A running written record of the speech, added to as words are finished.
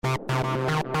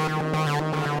Terra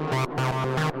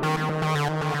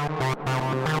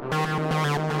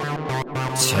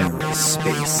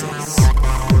Spaces.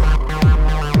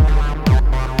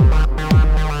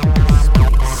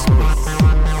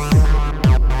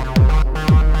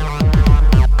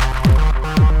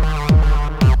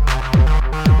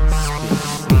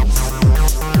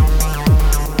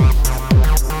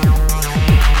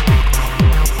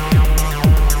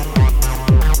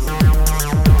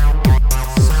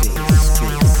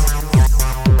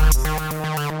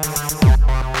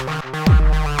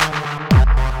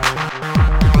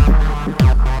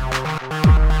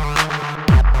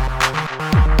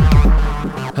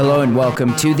 Hello and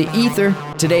welcome to The Ether.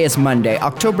 Today is Monday,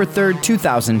 October 3rd,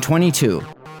 2022.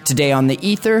 Today on The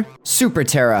Ether,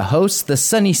 SuperTerra hosts the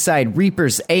Sunnyside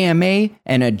Reapers AMA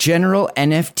and a general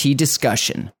NFT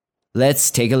discussion.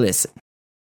 Let's take a listen.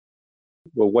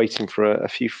 We're waiting for a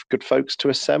few good folks to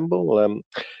assemble.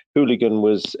 Hooligan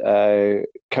was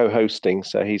co-hosting,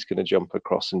 so he's going to jump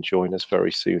across and join us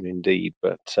very soon indeed.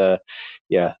 But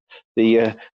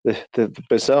the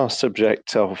bizarre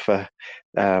subject of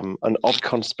an odd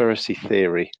conspiracy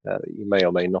theory that you may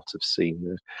or may not have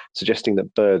seen, suggesting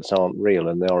that birds aren't real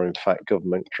and they are in fact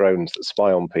government drones that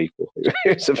spy on people.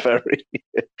 It's a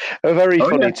very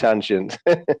funny tangent.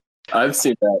 I've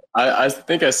seen that. I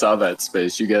think I saw that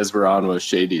space. You guys were on with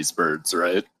Shady's birds,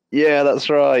 right? Yeah, that's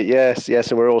right. Yes.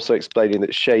 And we're also explaining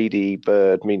that shady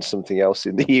bird means something else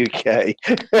in the UK.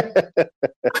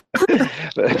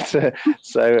 But,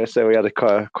 so we had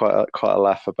quite a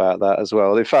laugh about that as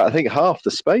well. In fact, I think half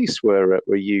the space were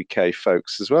UK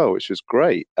folks as well, which was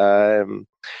great. So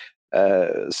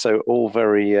all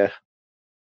very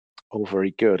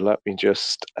good. Let me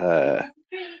just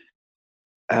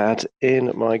add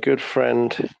in my good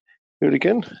friend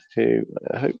Hooligan, who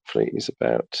hopefully is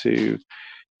about to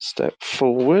step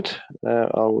forward.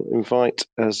 I'll invite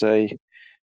as a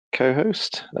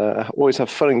co-host. I always have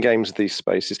fun and games with these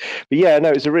spaces. But yeah, no,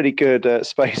 it's a really good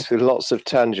space with lots of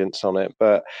tangents on it,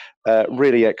 but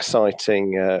really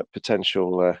exciting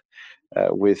potential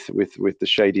with the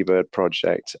Shady Bird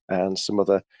project and some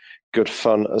other good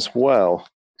fun as well.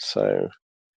 So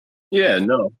yeah,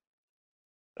 no.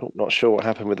 Not sure what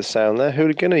happened with the sound there.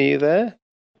 Hooligan, are you there?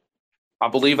 I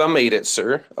believe I made it,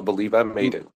 sir. I believe I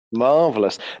made it.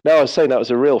 Marvelous. No, I was saying that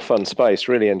was a real fun space.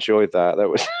 Really enjoyed that. That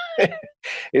was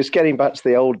it was getting back to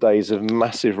the old days of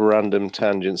massive random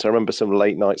tangents. I remember some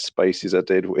late night spaces I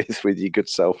did with your good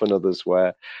self and others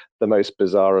where the most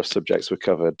bizarre of subjects were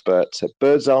covered. But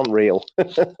birds aren't real.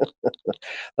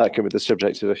 That could be the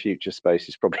subject of a future space.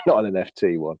 It's probably not an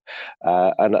NFT one.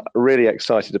 And really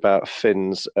excited about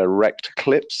Finn's erect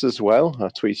clips as well. I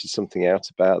tweeted something out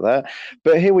about that.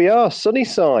 But here we are,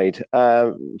 Sunnyside.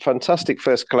 Fantastic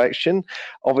first collection.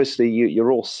 Obviously,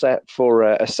 you're all set for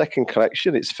a second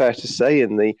collection. It's fair to say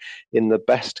in the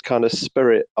best kind of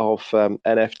spirit of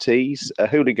NFTs.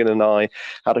 Hooligan and I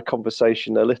had a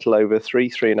conversation a little over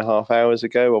 3.5 hours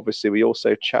ago. Obviously, we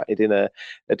also chatted in a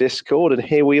Discord, and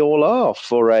here we all are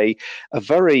for a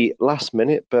very last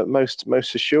minute, but most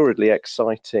assuredly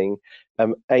exciting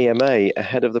AMA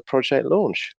ahead of the project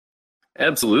launch.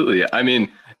 Absolutely. I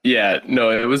mean, yeah, no,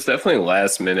 it was definitely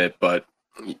last minute, but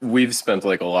we've spent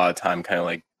like a lot of time kind of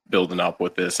like building up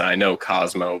with this. I know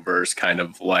Cosmoverse kind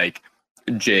of like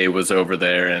Jay was over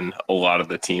there and a lot of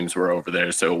the teams were over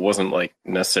there, so it wasn't like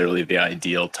necessarily the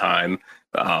ideal time.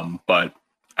 But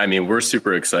I mean, we're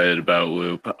super excited about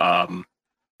Loop.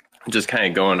 Just kind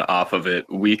of going off of it,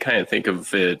 we kind of think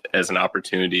of it as an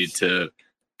opportunity to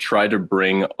try to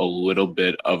bring a little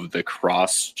bit of the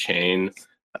cross-chain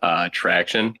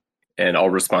traction. And I'll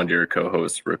respond to your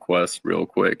co-host request real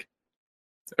quick.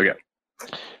 Okay.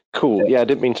 Cool. Yeah, I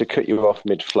didn't mean to cut you off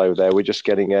mid-flow there. We're just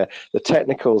getting the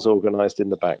technicals organised in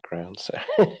the background. So,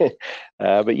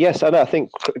 but yes, I think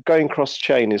going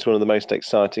cross-chain is one of the most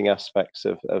exciting aspects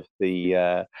of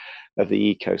the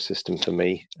ecosystem for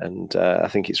me, and I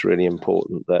think it's really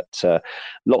important that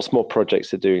lots more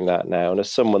projects are doing that now. And as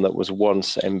someone that was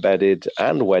once embedded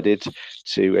and wedded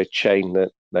to a chain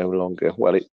that no longer,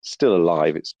 well, it's still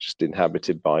alive, it's just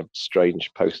inhabited by strange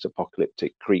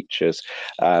post-apocalyptic creatures,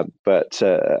 but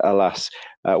alas,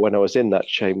 when I was in that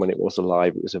chain when it was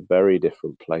alive, it was a very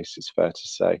different place, it's fair to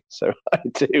say. So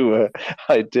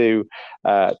I do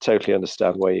totally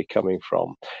understand where you're coming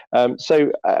from. So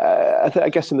I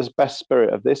guess in the best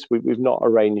spirit of this, we've not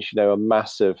arranged a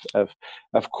mass of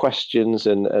questions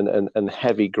and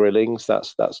heavy grillings.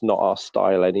 That's not our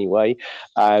style anyway.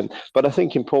 But I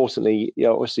think importantly,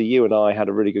 obviously you and I had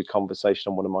a really really good conversation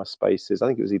on one of my spaces. I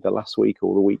think it was either last week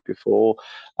or the week before,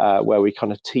 where we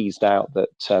kind of teased out that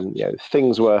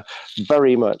things were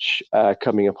very much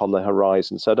coming up on the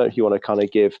horizon. So I don't know if you want to kind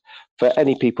of give, for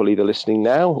any people either listening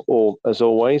now or, as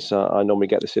always, I normally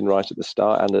get this in right at the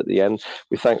start and at the end,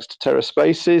 with thanks to Terra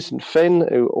Spaces and Finn,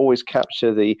 who always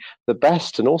capture the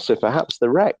best and also perhaps the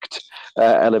wrecked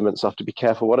elements. I have to be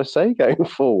careful what I say going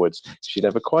forwards. You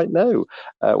never quite know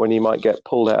when you might get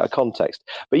pulled out of context.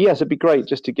 But yes, it'd be great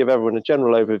just to give everyone a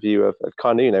general overview of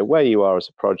kind of, where you are as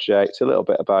a project, a little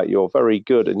bit about your very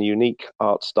good and unique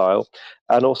art style,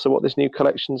 and also what this new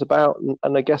collection's about,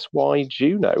 and I guess why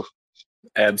Juno.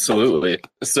 Absolutely.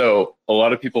 So a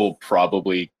lot of people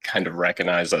probably kind of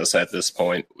recognize us at this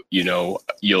point.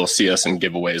 You'll see us in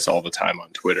giveaways all the time on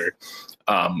Twitter.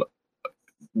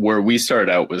 Where we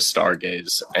started out was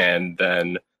Stargaze, and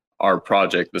then our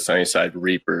project, the Sunnyside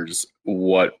Reapers,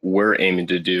 what we're aiming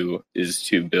to do is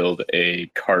to build a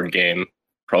card game,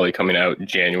 probably coming out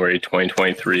January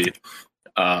 2023,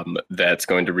 that's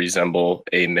going to resemble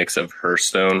a mix of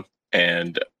Hearthstone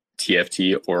and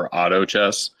TFT or Auto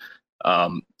Chess.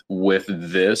 With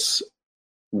this,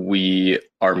 we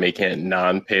are making it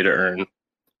non-pay to earn,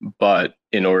 but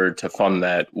in order to fund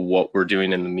that, what we're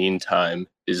doing in the meantime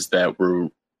is that we're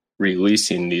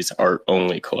releasing these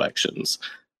art-only collections.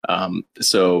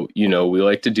 So, we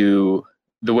like to do,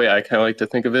 the way I kind of like to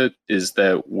think of it is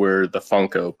that we're the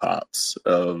Funko Pops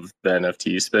of the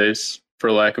NFT space,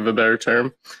 for lack of a better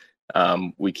term.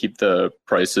 We keep the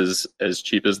prices as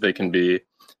cheap as they can be.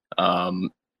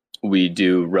 We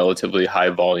do relatively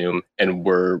high volume, and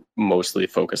we're mostly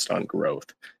focused on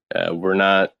growth. We're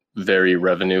not very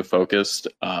revenue focused.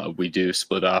 We do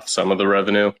split off some of the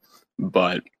revenue,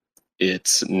 but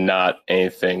it's not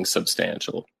anything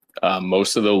substantial.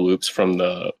 Most of the loops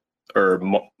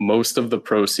most of the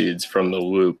proceeds from the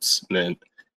loops mint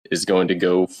is going to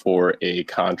go for a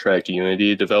contract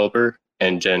Unity developer.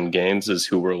 And Gen Games is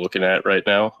who we're looking at right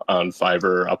now on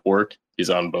Fiverr or Upwork.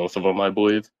 He's on both of them, I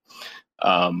believe.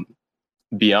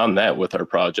 Beyond that, with our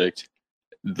project,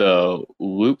 the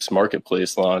Loops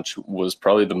marketplace launch was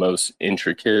probably the most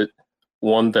intricate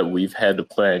one that we've had to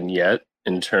plan yet,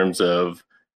 in terms of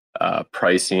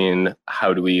pricing.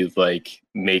 How do we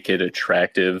make it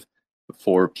attractive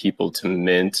for people to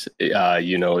mint?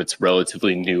 It's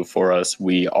relatively new for us.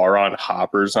 We are on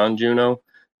hoppers on Juno,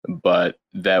 but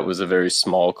that was a very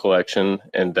small collection,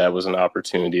 and that was an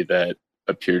opportunity that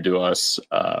appeared to us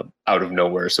out of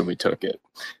nowhere, so we took it.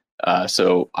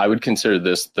 So I would consider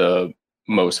this the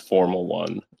most formal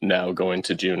one now going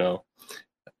to Juno.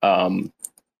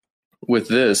 With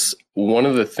this, one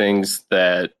of the things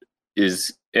that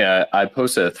is, I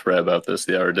posted a thread about this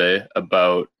the other day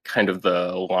about kind of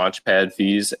the launchpad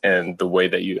fees and the way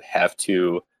that you have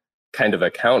to kind of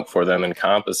account for them and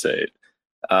compensate.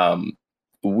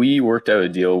 We worked out a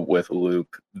deal with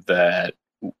Loop that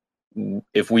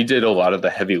if we did a lot of the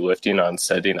heavy lifting on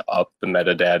setting up the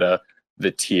metadata,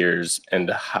 the tiers, and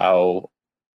how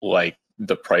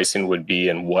the pricing would be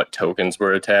and what tokens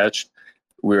were attached,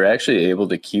 we were actually able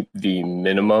to keep the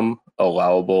minimum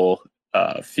allowable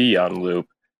fee on Loop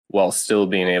while still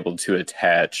being able to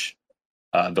attach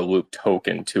the Loop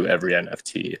token to every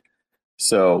NFT.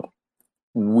 So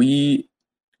we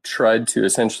tried to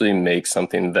essentially make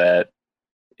something that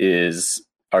is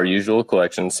our usual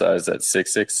collection size at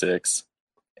 666,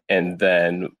 and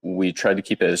then we tried to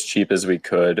keep it as cheap as we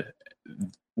could,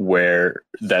 where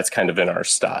that's kind of in our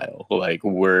style.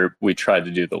 We tried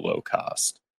to do the low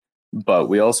cost, but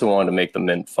we also wanted to make the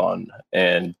mint fun.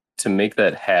 And to make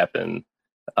that happen,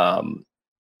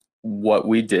 what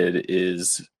we did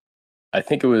is, I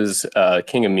think it was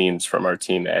King of Memes from our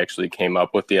team actually came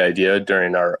up with the idea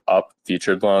during our Up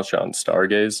featured launch on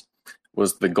Stargaze,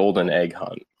 was the golden egg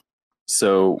hunt.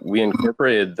 So we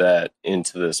incorporated that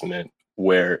into this mint,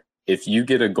 where if you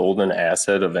get a golden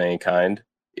asset of any kind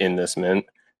in this mint,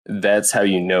 that's how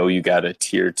you know you got a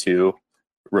tier 2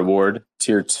 reward.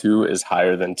 Tier 2 is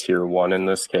higher than tier 1 in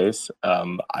this case.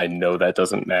 I know that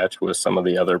doesn't match with some of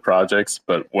the other projects,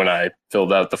 but when I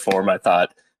filled out the form, I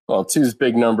thought, well, 2 is a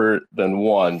big number than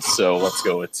 1, so let's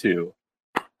go with 2.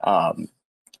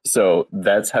 So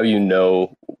that's how you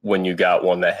know when you got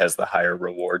one that has the higher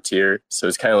reward tier. So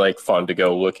it's kind of fun to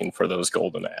go looking for those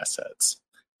golden assets.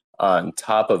 On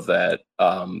top of that,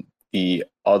 the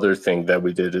other thing that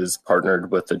we did is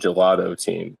partnered with the Gelato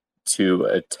team to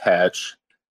attach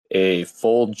a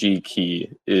full G key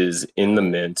is in the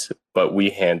mint, but we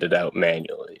hand it out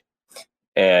manually.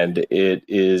 And it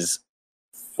is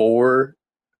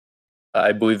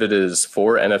I believe it is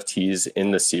 4 NFTs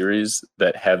in the series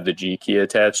that have the G key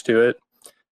attached to it.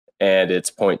 and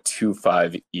it's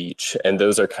 0.25 each. And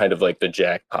those are kind of like the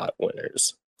jackpot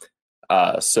winners.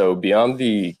 So beyond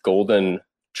the golden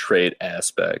trait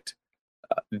aspect,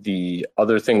 the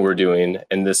other thing we're doing,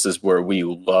 and this is where we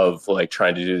love like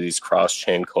trying to do these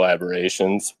cross-chain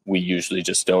collaborations, we usually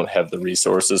just don't have the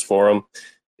resources for them,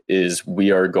 is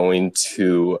we are going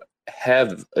to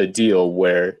have a deal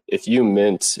where if you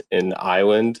mint an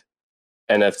island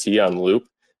NFT on Loop,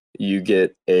 you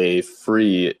get a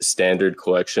free standard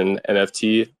collection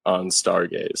NFT on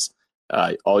Stargaze.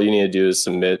 All you need to do is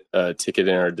submit a ticket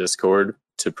in our Discord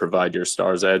to provide your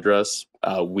stars address.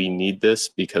 We need this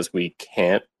because we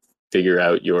can't figure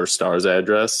out your stars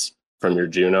address from your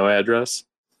Juno address.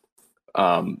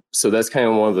 So that's kind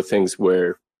of one of the things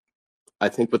where I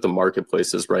think with the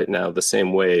marketplaces right now, the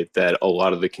same way that a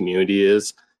lot of the community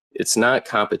is, it's not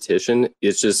competition.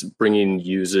 It's just bringing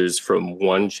users from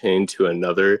one chain to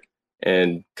another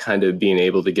and kind of being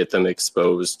able to get them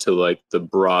exposed to like the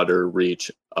broader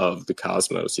reach of the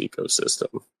Cosmos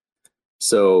ecosystem.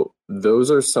 So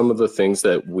those are some of the things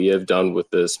that we have done with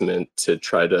this mint to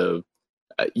try to,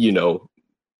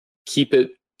 keep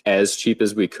it as cheap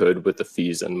as we could with the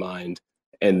fees in mind.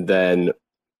 And then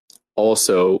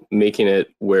also making it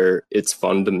where it's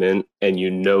fun to mint and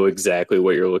you know exactly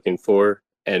what you're looking for.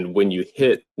 And when you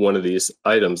hit one of these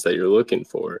items that you're looking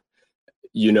for,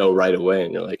 you know right away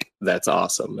and you're like, that's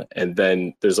awesome. And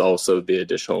then there's also the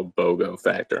additional BOGO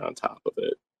factor on top of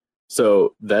it.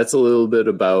 So that's a little bit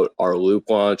about our Loop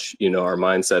launch, our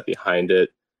mindset behind it,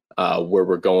 where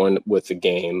we're going with the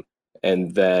game,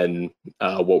 and then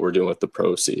what we're doing with the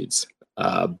proceeds.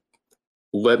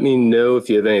 Let me know if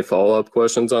you have any follow-up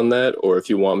questions on that, or if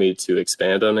you want me to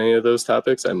expand on any of those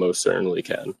topics, I most certainly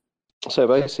can. So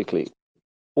basically,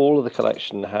 all of the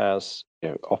collection has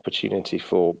opportunity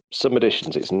for some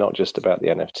additions. It's not just about the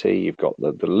NFT. You've got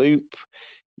the loop,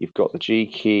 you've got the G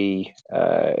key,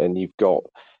 and you've got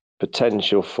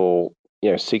potential for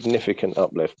significant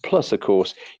uplift. Plus, of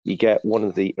course, you get one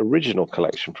of the original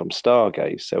collection from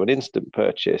Stargaze. So an instant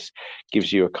purchase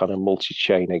gives you a kind of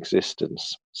multi-chain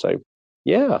existence. So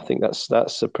yeah, I think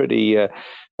that's a pretty a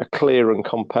clear and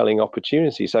compelling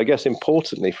opportunity. So I guess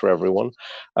importantly for everyone,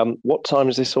 what time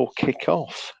does this all kick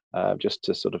off? Just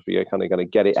to sort of kind of going to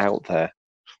get it out there.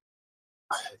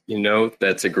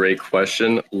 That's a great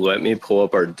question. Let me pull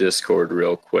up our Discord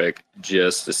real quick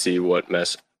just to see what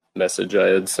message I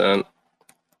had sent.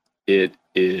 It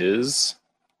is.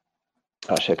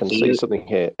 Actually, I can see something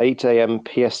here. 8 a.m.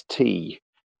 PST.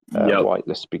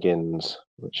 Whitelist begins,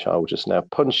 which I will just now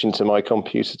punch into my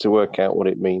computer to work out what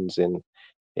it means in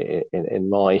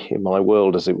my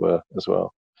world, as it were, as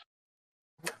well.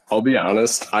 I'll be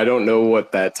honest, I don't know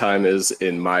what that time is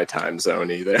in my time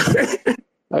zone either.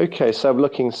 Okay, so I'm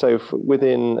looking. So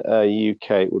within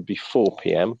UK, it would be 4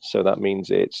 p.m. So that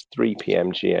means it's 3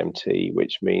 p.m. GMT,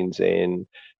 which means in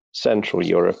Central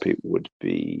Europe it would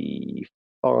be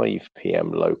 5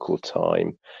 p.m. local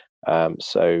time.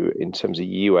 So in terms of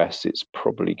US, it's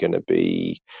probably going to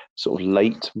be sort of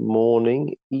late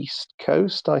morning East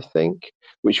Coast, I think,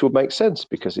 which would make sense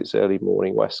because it's early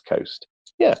morning West Coast.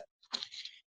 Yeah.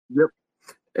 Yep.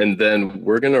 And then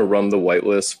we're going to run the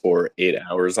whitelist for 8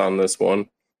 hours on this one.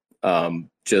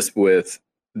 Just with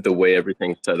the way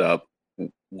everything's set up,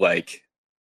 like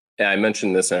I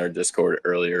mentioned this in our Discord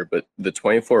earlier, but the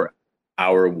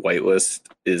 24-hour whitelist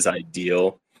is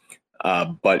ideal.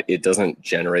 But it doesn't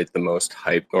generate the most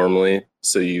hype normally.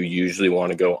 So you usually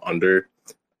want to go under.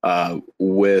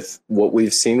 With what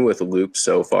we've seen with Loop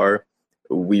so far,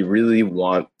 we really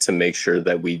want to make sure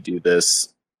that we do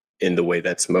this in the way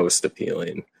that's most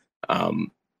appealing.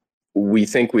 We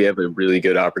think we have a really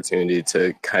good opportunity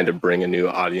to kind of bring a new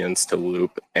audience to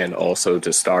Loop and also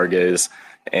to Stargaze.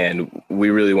 And we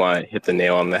really want to hit the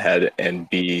nail on the head and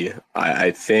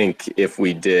I think if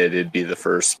we did, it'd be the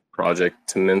first project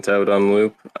to mint out on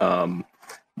Loop.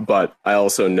 But I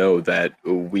also know that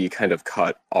we kind of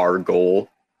cut our goal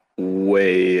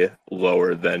way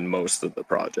lower than most of the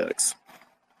projects.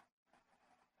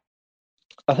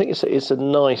 I think it's a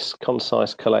nice,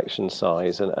 concise collection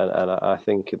size, and I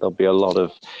think there'll be a lot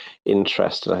of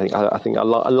interest. And I think I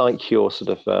like your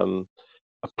sort of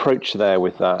approach there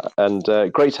with that, and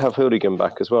great to have Hooligan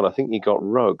back as well. I think you got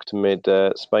rugged mid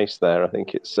space there. I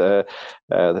think it's the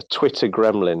Twitter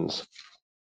gremlins.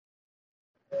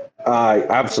 I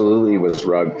absolutely was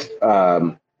rugged,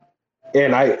 and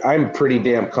I'm pretty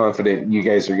damn confident you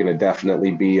guys are going to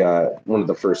definitely be one of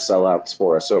the first sellouts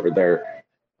for us over there.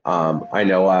 I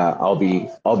know I'll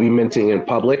be minting in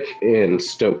public and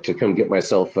stoked to come get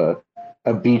myself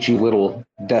a beachy little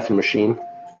death machine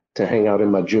to hang out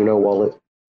in my Juno wallet.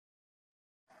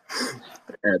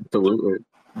 Absolutely.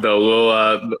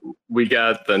 Though we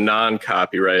got the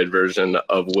non-copyrighted version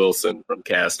of Wilson from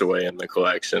Castaway in the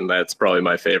collection. That's probably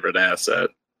my favorite asset.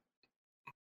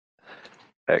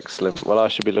 Excellent. Well, I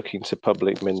should be looking to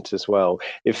public mint as well.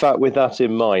 In fact, with that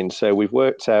in mind, so we've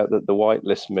worked out that the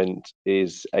whitelist mint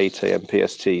is 8 a.m.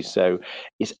 PST. So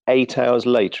it's 8 hours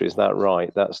later. Is that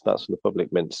right? That's when the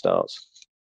public mint starts.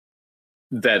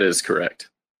 That is correct.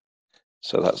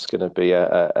 So that's going to be,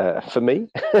 for me,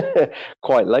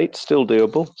 quite late, still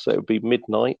doable. So it would be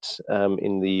midnight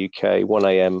in the UK, 1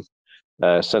 a.m.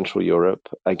 Central Europe.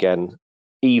 Again,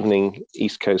 evening,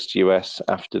 East Coast US,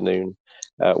 afternoon,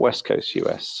 West Coast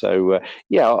US. So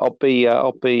yeah, I'll be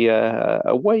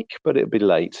awake, but it'll be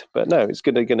late. But no, it's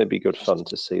going to be good fun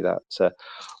to see that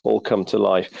all come to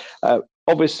life.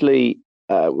 Obviously,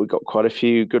 we've got quite a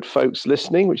few good folks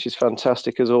listening, which is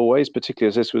fantastic as always, particularly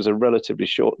as this was a relatively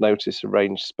short notice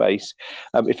arranged space.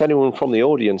 If anyone from the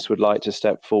audience would like to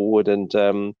step forward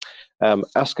and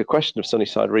ask a question of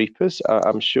Sunnyside Reapers,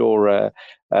 I'm sure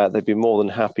they'd be more than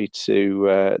happy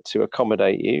to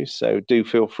accommodate you. So do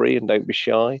feel free and don't be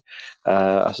shy.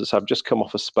 As I said, I've just come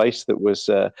off a space that was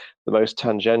the most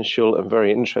tangential and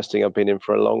very interesting I've been in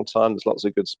for a long time. There's lots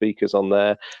of good speakers on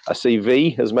there. I see V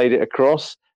has made it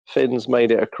across. Finn's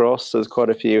made it across. There's quite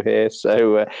a few here.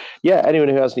 So, yeah, anyone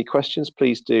who has any questions,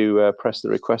 please do press the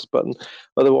request button.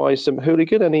 Otherwise,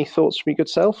 Hooligan, any thoughts from your good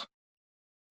self?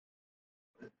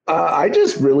 I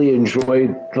just really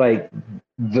enjoyed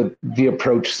the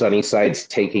approach Sunnyside's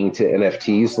taking to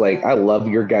NFTs. Like, I love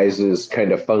your guys's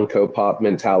kind of Funko Pop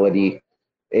mentality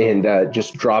and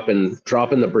just dropping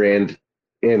the brand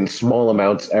in small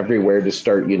amounts everywhere to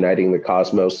start uniting the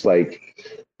cosmos. Like,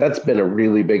 that's been a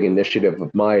really big initiative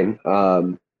of mine,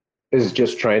 is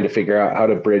just trying to figure out how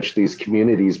to bridge these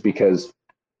communities, because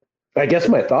I guess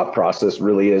my thought process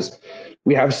really is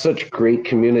we have such great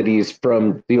communities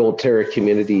from the old Terra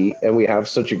community, and we have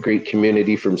such a great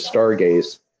community from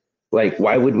Stargaze. Like,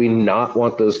 why would we not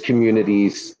want those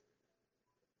communities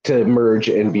to merge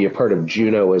and be a part of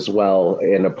Juno as well,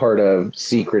 and a part of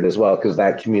Secret as well, because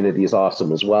that community is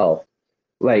awesome as well.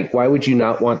 Like, why would you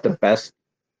not want the best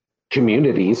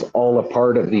communities all a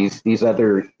part of these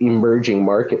other emerging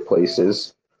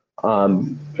marketplaces?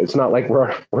 It's not like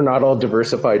we're not all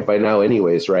diversified by now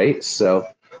anyways, right? So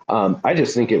I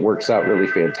just think it works out really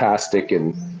fantastic,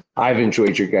 and I've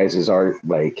enjoyed your guys' art.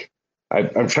 Like,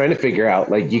 I'm trying to figure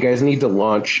out, like, you guys need to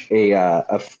launch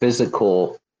a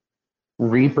physical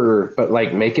Reaper, but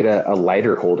like make it a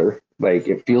lighter holder. Like,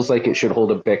 it feels like it should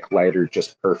hold a Bic lighter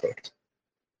just perfect.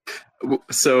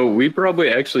 So we probably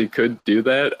actually could do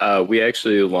that. We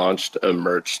actually launched a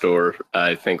merch store,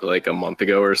 I think like a month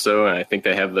ago or so, and I think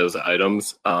they have those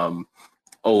items.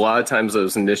 A lot of times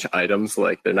those niche items,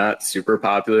 like, they're not super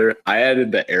popular. I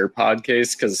added the AirPod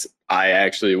case because I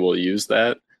actually will use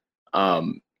that.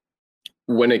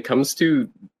 When it comes to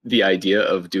the idea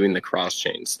of doing the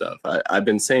cross-chain stuff, I've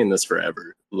been saying this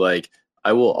forever. Like,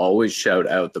 I will always shout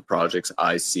out the projects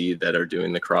I see that are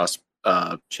doing the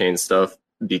cross-chain stuff,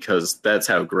 because that's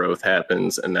how growth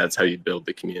happens and that's how you build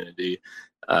the community.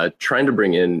 Trying to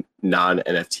bring in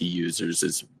non-NFT users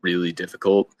is really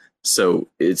difficult. So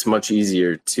it's much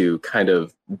easier to kind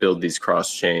of build these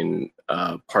cross-chain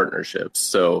partnerships.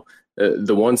 So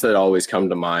the ones that always come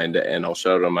to mind, and I'll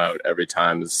shout them out every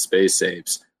time, is Space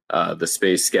Apes, the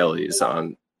Space Skellies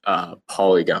on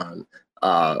Polygon,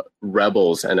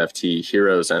 Rebels NFT,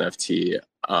 Heroes NFT.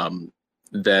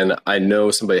 Then I know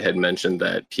somebody had mentioned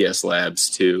that PS Labs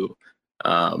too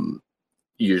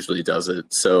usually does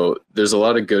it. So there's a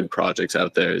lot of good projects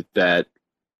out there that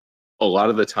a lot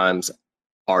of the times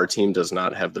our team does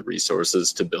not have the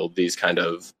resources to build these kind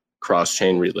of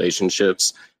cross-chain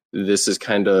relationships. This is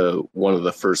kind of one of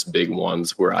the first big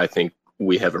ones where I think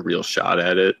we have a real shot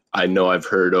at it. I know I've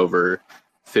heard over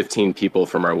 15 people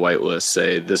from our whitelist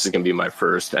say this is going to be my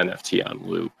first NFT on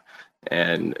Loop.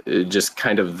 And just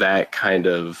kind of that kind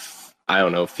of, I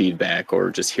don't know, feedback or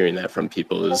just hearing that from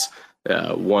people is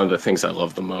one of the things I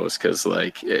love the most, because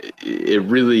like it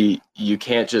really, you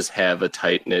can't just have a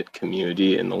tight-knit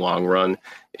community in the long run.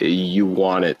 You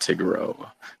want it to grow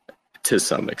to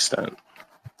some extent.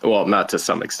 Well, not to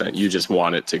some extent, you just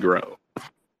want it to grow.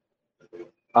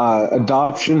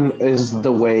 Adoption is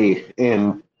the way,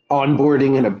 and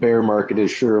onboarding in a bear market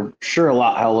is sure a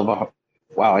lot hell of a,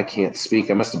 wow, I can't speak.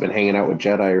 I must have been hanging out with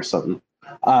Jedi or something.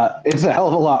 It's a hell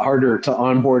of a lot harder to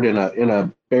onboard in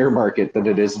a bear market than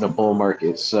it is in a bull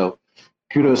market. So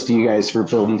kudos to you guys for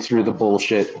building through the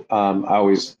bullshit. I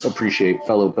always appreciate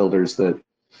fellow builders that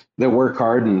work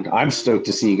hard, and I'm stoked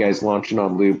to see you guys launching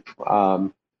on Loop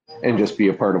and just be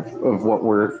a part of what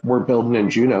we're building in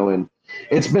Juno. And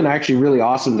it's been actually really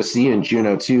awesome to see in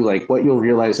Juno too. Like what you'll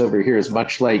realize over here is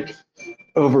much like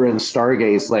over in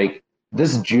Stargaze, like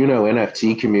this Juno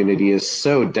NFT community is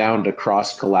so down to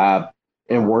cross collab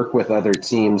and work with other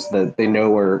teams that they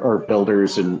know are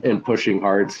builders and pushing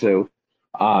hard. So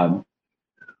um,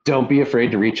 don't be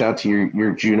afraid to reach out to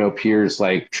your Juno peers.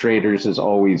 Like Traders is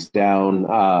always down.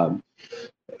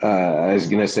 I was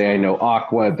gonna say I know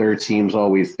Aqua, their team's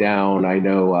always down. I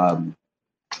know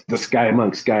the Sky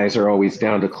Monks guys are always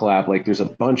down to collab. Like there's a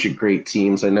bunch of great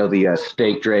teams. I know the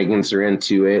Stake Dragons are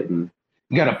into it, and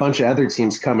you got a bunch of other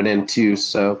teams coming in too.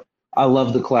 So I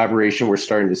love the collaboration we're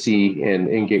starting to see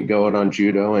and get going on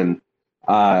Judo, and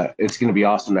it's going to be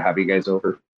awesome to have you guys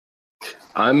over.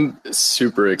 I'm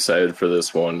super excited for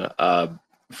this one.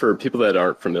 For people that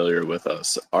aren't familiar with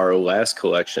us, our last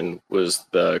collection was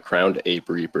the Crowned Ape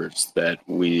Reapers that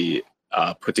we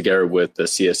put together with the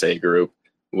CSA group,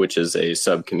 which is a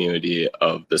sub-community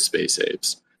of the Space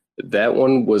Apes. That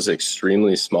one was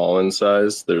extremely small in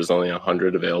size. There's only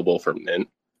 100 available for mint.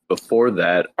 Before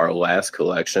that, our last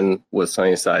collection was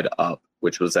Sunnyside Up,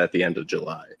 which was at the end of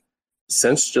July.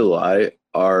 Since July,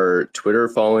 our Twitter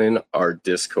following, our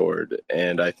Discord,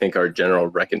 and I think our general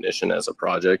recognition as a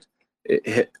project,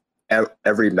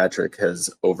 every metric has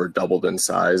over doubled in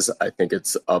size. I think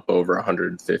it's up over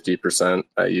 150%.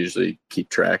 I usually keep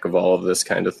track of all of this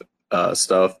kind of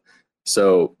stuff.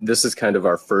 So this is kind of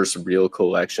our first real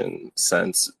collection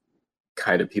since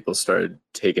kind of people started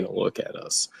taking a look at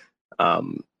us.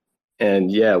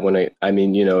 And yeah, when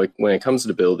it comes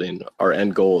to building, our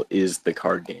end goal is the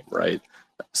card game, right?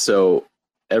 So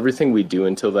everything we do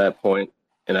until that point,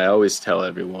 and I always tell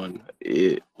everyone,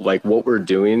 what we're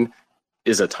doing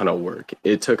is a ton of work.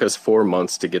 It took us 4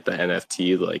 months to get the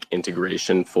NFT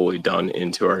integration fully done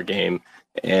into our game.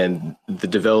 And the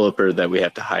developer that we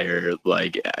have to hire,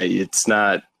 it's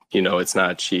not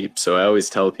cheap. So I always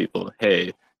tell people,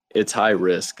 hey, it's high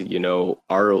risk.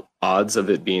 Our odds of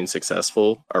it being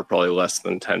successful are probably less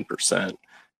than 10%.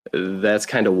 That's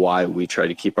kind of why we try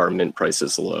to keep our mint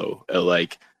prices low.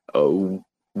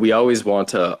 We always want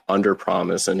to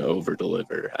underpromise and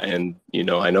overdeliver. And,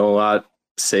 I know a lot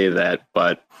say that,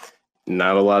 but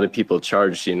not a lot of people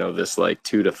charge, this $2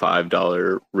 to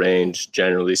 $5 range,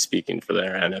 generally speaking, for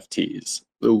their NFTs.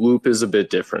 The Loop is a bit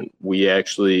different. We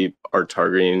actually are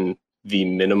targeting the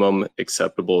minimum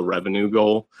acceptable revenue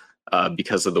goal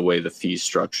because of the way the fee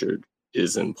structured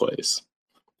is in place.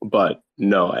 But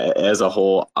no, as a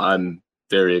whole, I'm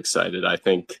very excited. I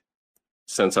think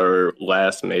since our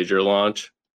last major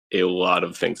launch, a lot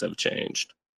of things have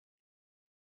changed.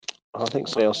 I think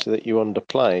something else that you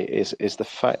underplay is the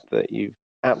fact that you've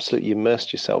absolutely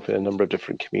immersed yourself in a number of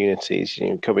different communities.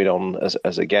 Coming on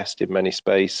as a guest in many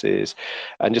spaces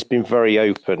and just been very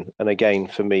open. And again,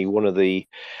 for me, one of the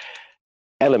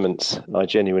elements I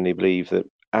genuinely believe that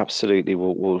absolutely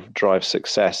will drive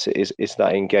success is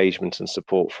that engagement and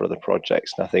support for other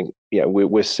projects. And I think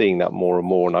we're seeing that more and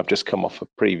more. And I've just come off a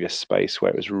previous space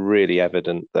where it was really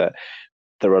evident that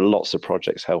there are lots of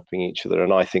projects helping each other.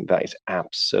 And I think that is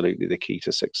absolutely the key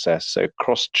to success. So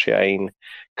cross-chain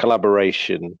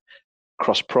collaboration,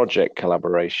 cross-project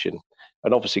collaboration,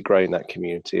 and obviously growing that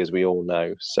community, as we all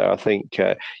know. So I think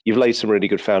you've laid some really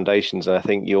good foundations. And I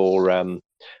think your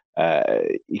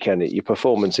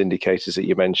performance indicators that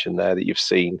you mentioned there that you've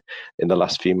seen in the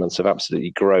last few months have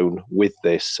absolutely grown with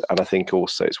this. And I think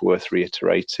also it's worth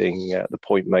reiterating the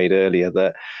point made earlier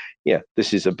that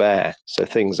this is a bear, so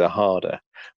things are harder,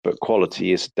 but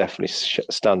quality is definitely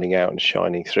standing out and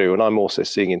shining through. And I'm also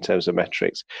seeing, in terms of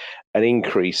metrics, an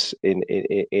increase in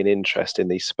interest in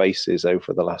these spaces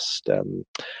over the last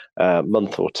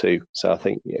month or two. So I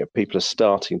think people are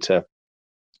starting to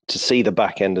see the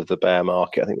back end of the bear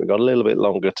market. I think we've got a little bit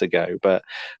longer to go, but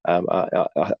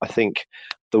I think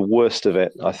the worst of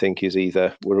it, I think, is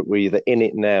we're either in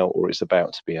it now or it's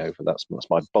about to be over. That's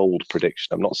my bold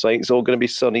prediction. I'm not saying it's all going to be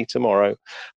sunny tomorrow,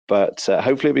 but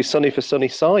hopefully it'll be sunny for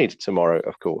Sunnyside tomorrow,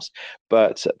 of course.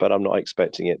 But I'm not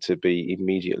expecting it to be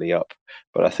immediately up.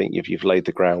 But I think you've laid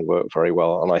the groundwork very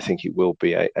well, and I think it will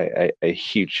be a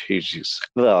huge.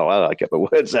 Well, I get the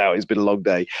words out. It's been a long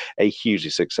day. A hugely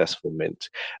successful mint.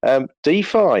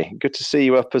 DeFi, good to see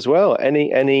you up as well.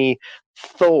 Any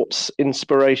thoughts,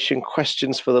 inspiration,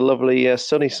 questions for the lovely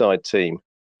Sunnyside team?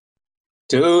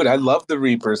 Dude, I love the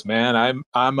Reapers, man.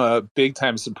 I'm a big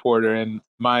time supporter, and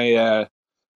my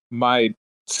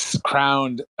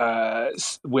crowned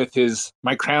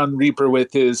Reaper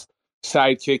with his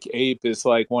sidekick ape is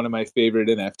one of my favorite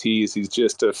NFTs. He's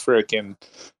just a freaking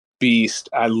beast.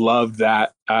 I love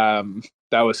that.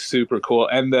 That was super cool,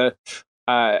 and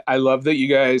I love that you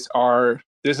guys are.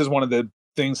 This is one of the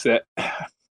things that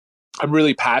I'm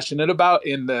really passionate about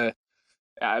in the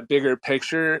bigger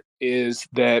picture is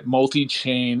that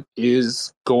multi-chain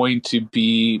is going to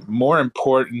be more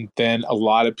important than a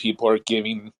lot of people are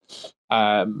giving,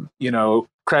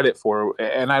 credit for.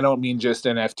 And I don't mean just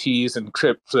NFTs and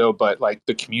crypto, but like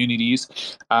the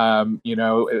communities,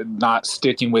 not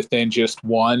sticking within just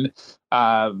one,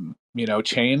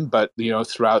 chain, but,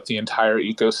 throughout the entire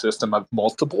ecosystem of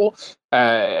multiple.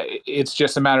 It's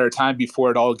just a matter of time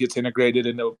before it all gets integrated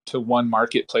into one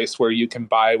marketplace where you can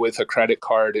buy with a credit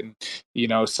card. And,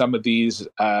 some of these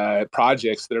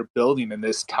projects that are building in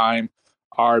this time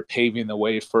are paving the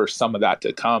way for some of that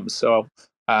to come. So,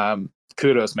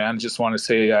 kudos, man. Just want to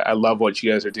say I love what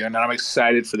you guys are doing, and I'm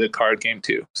excited for the card game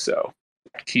too. So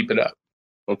keep it up.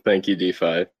 Well, thank you,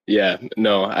 DeFi. Yeah,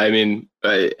 no, I mean,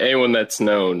 anyone that's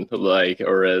known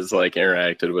or has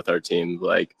interacted with our team,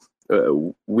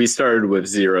 we started with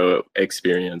zero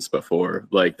experience before.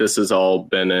 This has all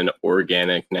been an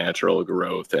organic, natural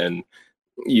growth, and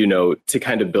to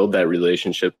kind of build that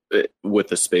relationship with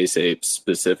the Space Apes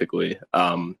specifically.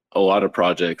 A lot of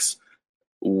projects,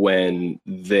 when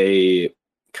they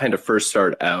kind of first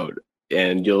start out,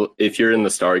 and if you're in the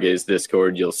Stargaze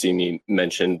Discord, you'll see me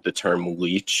mention the term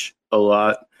leech a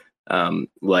lot. I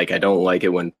don't like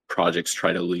it when projects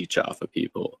try to leech off of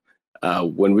people.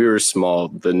 When we were small,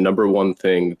 the number one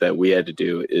thing that we had to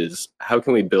do is how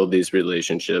can we build these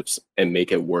relationships and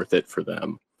make it worth it for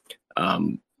them?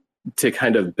 To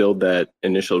kind of build that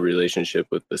initial relationship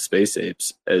with the Space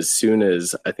Apes, as soon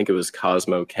as I think it was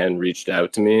Cosmo Ken reached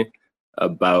out to me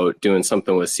about doing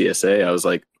something with CSA, I was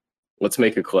like, let's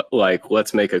make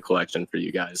a collection for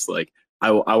you guys.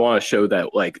 I want to show that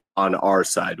on our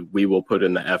side, we will put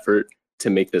in the effort to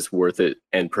make this worth it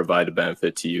and provide a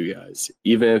benefit to you guys.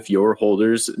 Even if your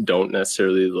holders don't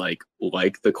necessarily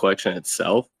like the collection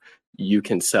itself, you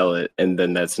can sell it, and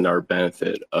then that's in our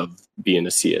benefit of being a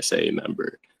CSA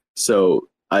member. So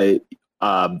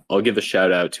I'll give a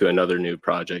shout out to another new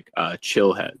project,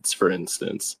 Chillheads, for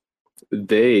instance.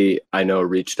 They, I know,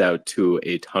 reached out to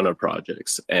a ton of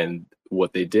projects, and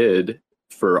what they did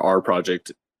for our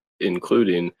project,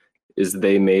 including, is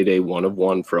they made a one of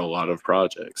one for a lot of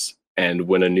projects. And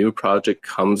when a new project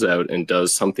comes out and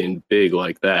does something big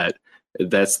like that,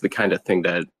 that's the kind of thing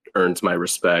that earns my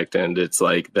respect. And it's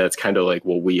that's kind of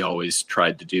what we always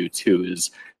tried to do too,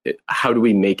 is how do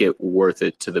we make it worth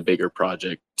it to the bigger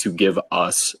project to give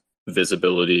us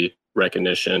visibility,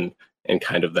 recognition, and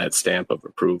kind of that stamp of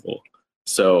approval.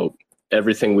 So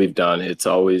everything we've done,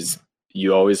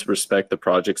 you always respect the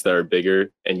projects that are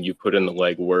bigger, and you put in the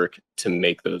legwork to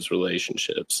make those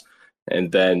relationships.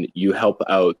 And then you help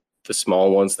out the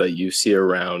small ones that you see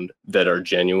around that are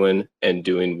genuine and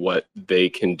doing what they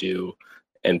can do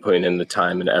and putting in the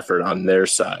time and effort on their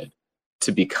side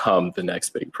to become the next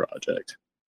big project.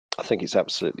 I think it's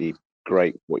absolutely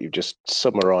great what you've just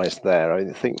summarized there.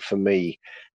 I think for me,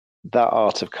 that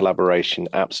art of collaboration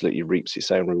absolutely reaps its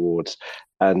own rewards,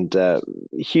 and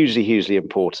hugely, hugely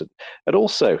important. And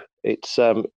also, it's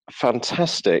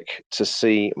fantastic to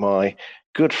see my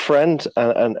good friend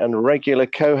and regular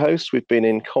co-host. We've been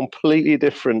in completely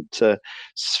different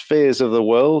spheres of the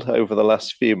world over the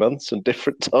last few months and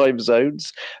different time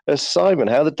zones. Simon,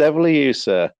 how the devil are you,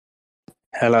 sir?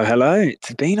 Hello.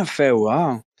 It's been a fair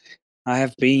while. I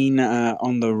have been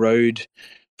on the road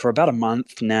for about a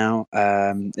month now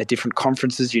at different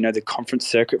conferences. The conference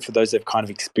circuit, for those that have kind of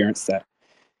experienced that,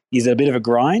 is a bit of a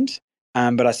grind.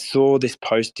 But I saw this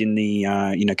post in the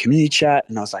community chat,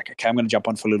 and I was like, okay, I'm going to jump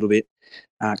on for a little bit.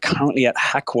 Currently at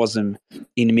Hackwasm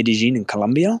in Medellin in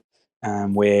Colombia,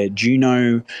 where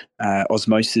Juno,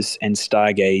 Osmosis, and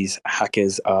Stargaze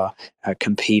hackers are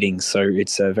competing. So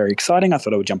it's very exciting. I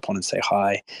thought I would jump on and say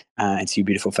hi and see your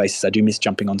beautiful faces. I do miss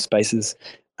jumping on spaces.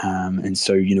 And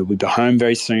so, we'll be home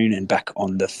very soon and back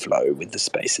on the flow with the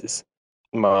spaces.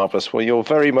 Marvellous. Well, you're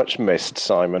very much missed,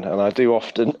 Simon, and I do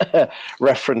often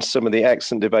reference some of the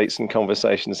excellent debates and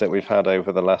conversations that we've had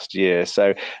over the last year.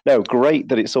 So, no, great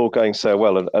that it's all going so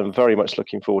well, and very much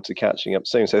looking forward to catching up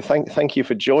soon. So thank you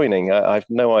for joining. I've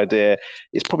no idea.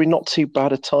 It's probably not too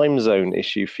bad a time zone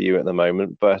issue for you at the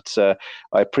moment, but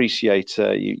I appreciate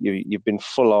you've been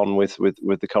full on with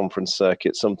the conference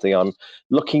circuit, something I'm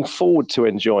looking forward to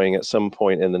enjoying at some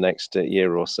point in the next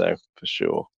year or so, for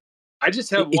sure. I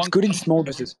just have it's good in small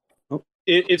doses.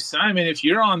 If Simon, if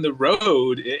you're on the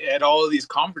road at all of these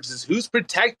conferences, who's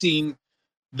protecting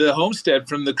the homestead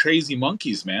from the crazy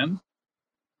monkeys, man?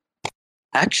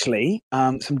 Actually,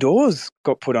 some doors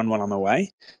got put on while I'm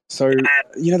away. So,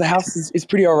 the house is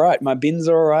pretty all right. My bins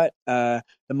are all right. The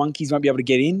monkeys won't be able to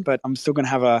get in, but I'm still going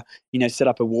to have a, set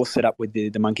up a wall setup with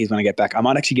the monkeys when I get back. I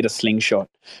might actually get a slingshot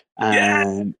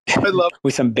and I love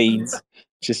with some beans.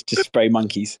 Just spray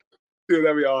monkeys. Dude,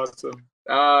 that'd be awesome.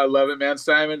 I love it, man.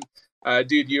 Simon,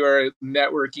 dude, you are a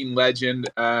networking legend.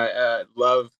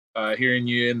 Love hearing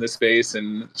you in the space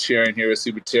and sharing here with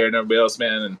SuperTerra and everybody else,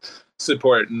 man, and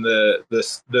supporting the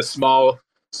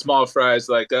small fries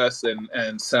like us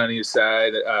and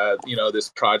Sunnyside. This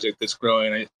project that's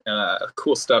growing.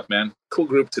 Cool stuff, man. Cool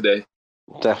group today.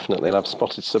 Definitely, and I've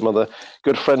spotted some other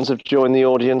good friends have joined the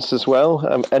audience as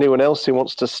well. Anyone else who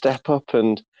wants to step up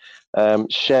and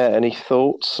share any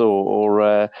thoughts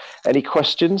or any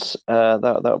questions,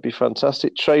 that would be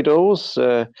fantastic. Traders,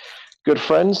 good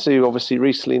friends who obviously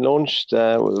recently launched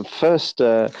first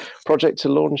project to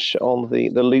launch on the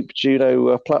Loop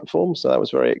Juno platform, so that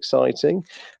was very exciting.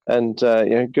 And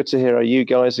good to hear how you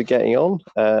guys are getting on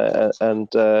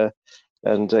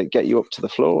and get you up to the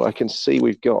floor. I can see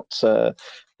we've got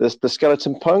the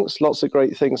Skeleton Punks, lots of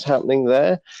great things happening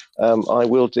there. I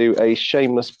will do a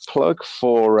shameless plug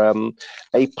for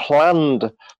a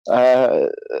planned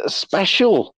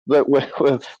special that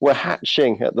we're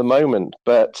hatching at the moment,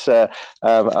 but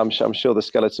I'm sure the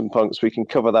Skeleton Punks, we can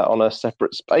cover that on a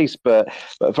separate space, but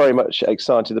very much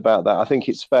excited about that. I think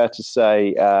it's fair to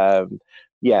say,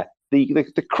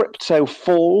 the crypto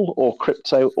fall or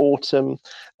crypto autumn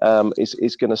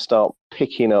is going to start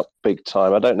picking up big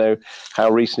time. I don't know how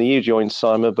recently you joined,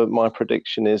 Simon, but my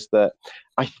prediction is that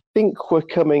I think we're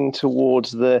coming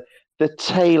towards the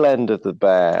tail end of the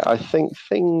bear. I think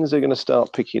things are going to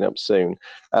start picking up soon,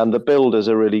 and the builders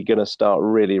are really going to start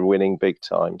really winning big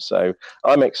time. So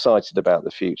I'm excited about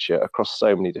the future across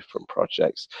so many different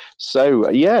projects. So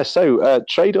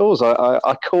Traders,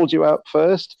 I called you out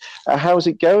first. How's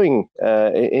it going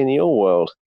in your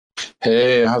world?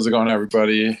 Hey, how's it going,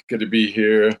 everybody? Good to be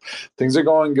here. Things are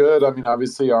going good. I mean,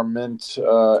 obviously, our mint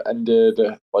ended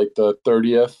like the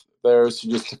 30th there, so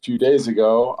just a few days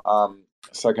ago.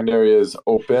 Secondary is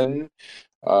open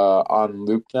on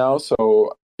Loop now,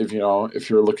 so if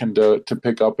you're looking to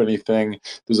pick up anything,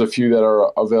 there's a few that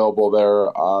are available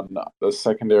there on the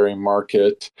secondary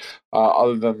market.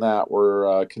 Other than that,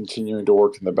 we're continuing to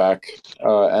work in the back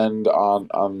end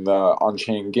on the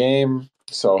on-chain game.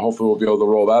 So hopefully we'll be able to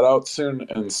roll that out soon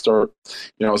and start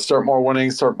more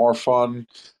winning, start more fun.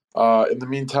 In the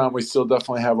meantime, we still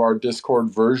definitely have our Discord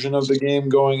version of the game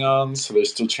going on, so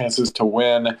there's still chances to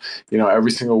win.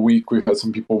 Every single week we've had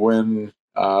some people win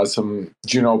some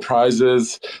Juno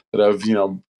prizes that have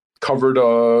covered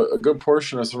a good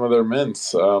portion of some of their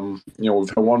mints. We've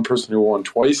had one person who won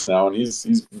twice now, and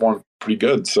he's won pretty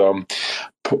good. So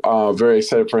very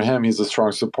excited for him. He's a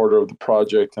strong supporter of the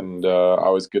project, and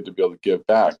always good to be able to give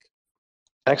back.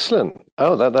 Excellent.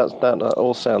 Oh, that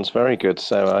all sounds very good.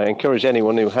 So I encourage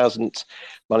anyone who hasn't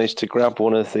managed to grab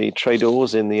one of the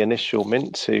Traders in the initial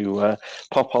mint to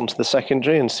pop onto the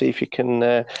secondary and see if you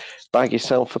can bag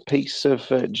yourself a piece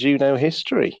of Juno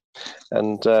history.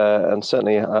 And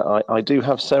certainly I do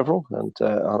have several, and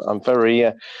I'm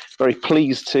very very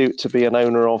pleased to be an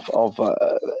owner of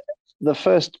the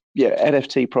first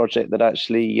NFT project that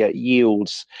actually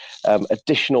yields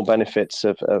additional benefits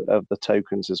of the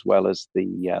tokens as well as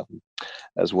the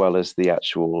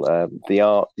actual the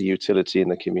art, the utility in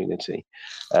the community.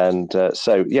 And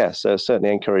so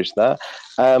certainly encourage that.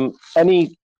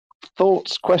 Any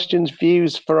thoughts, questions,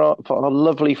 views for our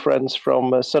lovely friends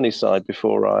from Sunnyside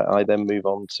before I then move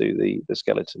on to the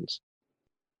skeletons?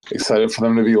 Excited for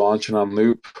them to be launching on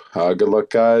Loop. Good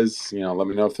luck, guys. Let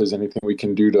me know if there's anything we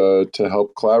can do to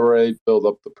help collaborate, build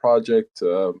up the project.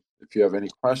 If you have any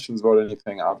questions about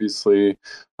anything, obviously,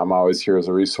 I'm always here as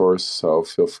a resource, so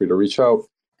feel free to reach out.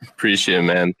 Appreciate it,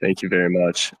 man. Thank you very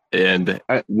much. And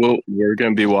we're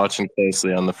going to be watching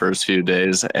closely on the first few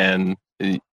days, and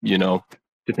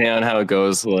depending on how it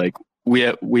goes, like we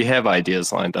have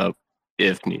ideas lined up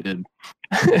if needed.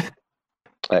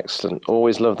 Excellent.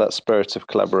 Always love that spirit of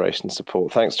collaboration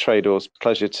support. Thanks, Traders.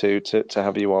 Pleasure to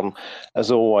have you on, as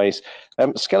always.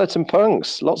 Skeleton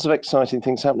Punks, lots of exciting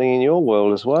things happening in your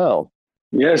world as well.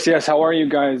 Yes. How are you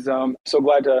guys? So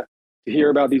glad to hear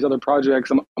about these other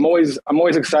projects. I'm always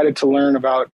excited to learn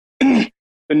about the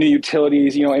new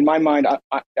utilities. In my mind,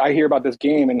 I hear about this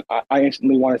game and I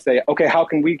instantly want to say, okay, how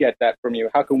can we get that from you?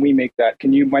 How can we make that?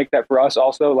 Can you make that for us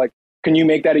also? Like, can you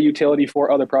make that a utility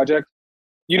for other projects?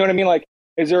 You know what I mean? Like,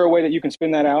 is there a way that you can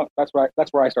spin that out? That's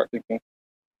where I start thinking.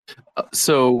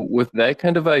 So with that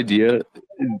kind of idea,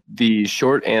 the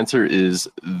short answer is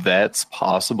that's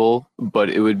possible, but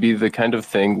it would be the kind of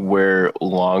thing where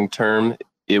long term,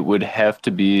 it would have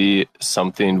to be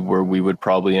something where we would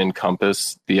probably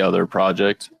encompass the other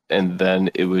project, and then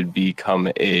it would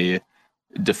become a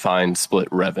defined split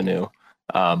revenue.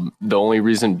 The only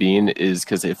reason being is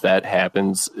because if that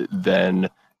happens, then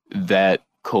that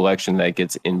collection that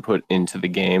gets input into the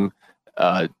game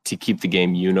to keep the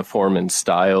game uniform in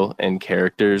style and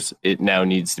characters, it now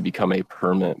needs to become a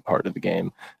permanent part of the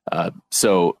game.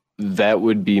 So that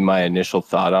would be my initial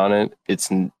thought on it. It's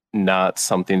not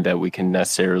something that we can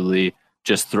necessarily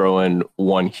just throw in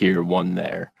one here, one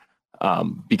there,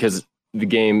 because the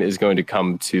game is going to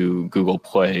come to Google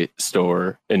Play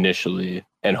Store initially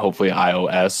and hopefully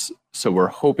iOS. So we're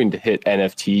hoping to hit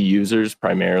NFT users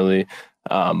primarily.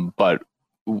 But,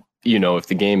 you know, if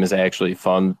the game is actually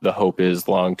fun, the hope is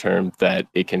long term that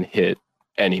it can hit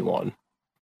anyone.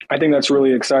 I think that's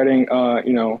really exciting.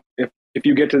 You know, if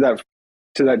you get to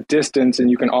that distance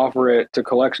and you can offer it to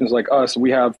collections like us,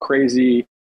 we have crazy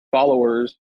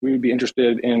followers. We would be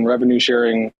interested in revenue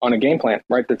sharing on a game plan,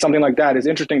 right? That something like that is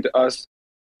interesting to us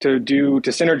to do, to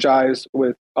synergize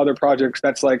with other projects.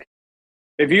 That's like,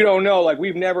 if you don't know, like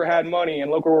we've never had money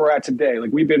and look where we're at today. Like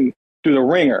we've been through the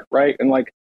ringer, right? And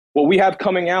like what we have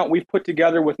coming out, we've put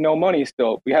together with no money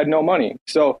still. We had no money.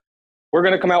 So we're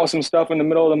going to come out with some stuff in the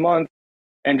middle of the month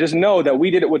and just know that we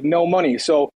did it with no money.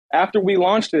 So after we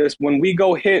launch this, when we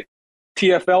go hit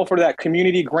TFL for that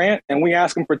community grant and we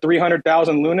ask them for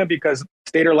 300,000 Luna because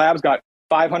Stater Labs got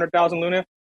 500,000 Luna,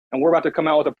 and we're about to come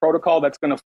out with a protocol that's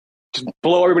going to just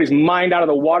blow everybody's mind out of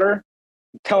the water,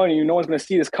 I'm telling you, no one's going to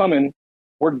see this coming.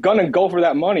 We're going to go for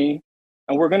that money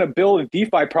and we're going to build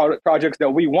DeFi projects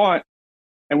that we want.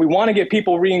 And we want to get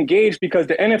people re-engaged because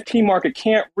the NFT market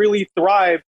can't really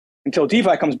thrive until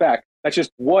DeFi comes back. That's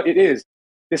just what it is.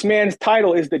 This man's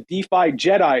title is the DeFi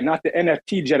Jedi, not the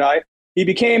NFT Jedi. He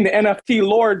became the NFT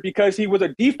Lord because he was a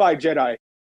DeFi Jedi.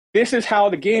 This is how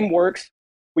the game works.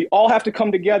 We all have to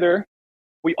come together.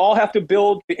 We all have to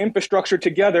build the infrastructure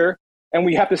together, and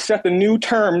we have to set the new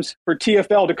terms for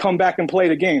TFL to come back and play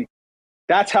the game.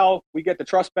 That's how we get the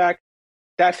trust back.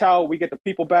 That's how we get the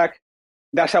people back.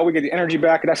 That's how we get the energy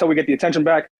back. That's how we get the attention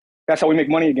back. That's how we make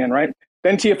money again, right?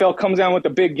 Then TFL comes down with the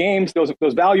big games, those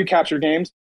value capture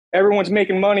games. Everyone's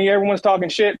making money. Everyone's talking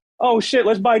shit. Oh, shit,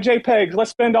 let's buy JPEGs.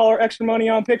 Let's spend all our extra money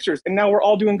on pictures. And now we're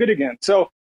all doing good again. So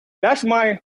that's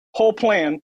my whole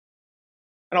plan.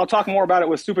 And I'll talk more about it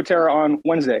with SuperTerra on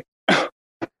Wednesday.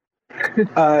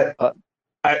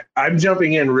 I'm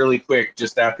jumping in really quick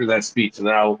just after that speech, and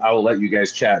then I will let you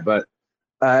guys chat. But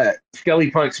Skelly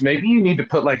Punks, maybe you need to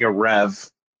put like a rev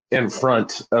in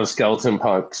front of Skeleton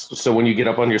Punks, so when you get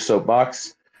up on your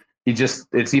soapbox,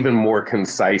 it's even more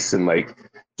concise and like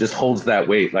just holds that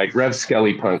weight. Like Rev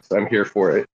Skelly Punks, I'm here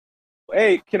for it.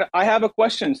 Hey, I have a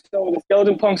question? So the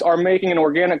Skeleton Punks are making an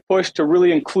organic push to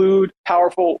really include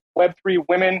powerful Web3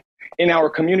 women in our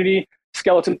community.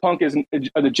 Skeleton Punk is the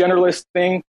genderless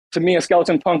thing. To me, a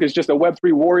Skeleton Punk is just a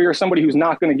Web3 warrior, somebody who's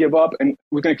not going to give up, and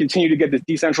we're going to continue to get this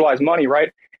decentralized money,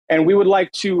 right? And we would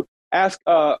like to ask,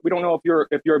 we don't know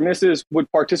if your missus would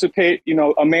participate, you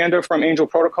know, Amanda from Angel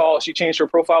Protocol, she changed her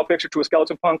profile picture to a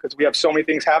Skeleton Punk because we have so many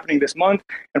things happening this month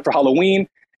and for Halloween.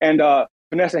 And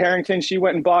Vanessa Harrington, she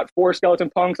went and bought 4 Skeleton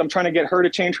Punks. I'm trying to get her to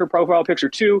change her profile picture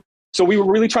too. So we were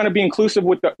really trying to be inclusive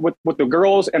with the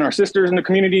girls and our sisters in the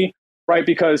community, right?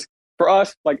 Because for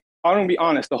us, like, I'm going to be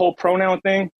honest, the whole pronoun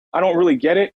thing, I don't really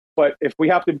get it. But if we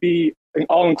have to be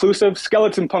all inclusive,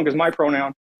 Skeleton Punk is my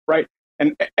pronoun, right?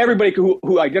 And everybody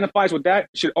who identifies with that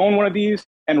should own one of these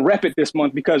and rep it this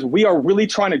month, because we are really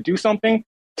trying to do something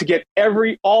to get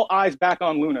all eyes back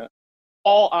on Luna.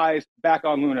 All eyes back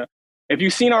on Luna. If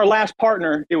you've seen our last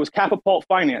partner, it was Catapult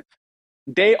Finance.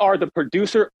 They are the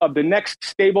producer of the next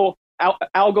stable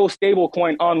algo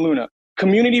stablecoin on Luna.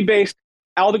 Community-based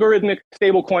algorithmic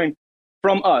stablecoin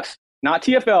from us, not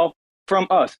TFL, from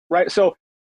us, right? So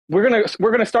we're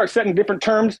gonna start setting different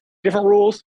terms, different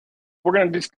rules. We're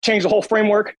going to just change the whole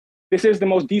framework. This is the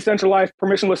most decentralized,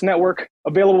 permissionless network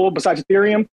available besides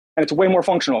Ethereum, and it's way more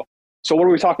functional. So what are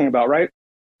we talking about, right?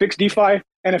 Fixed DeFi,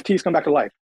 NFTs come back to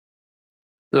life.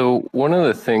 So one of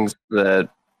the things that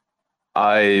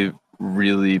I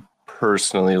really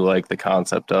personally like the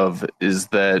concept of is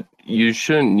that you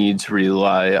shouldn't need to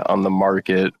rely on the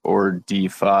market or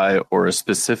DeFi or a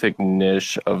specific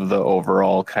niche of the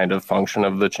overall kind of function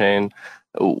of the chain.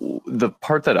 The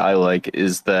part that I like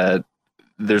is that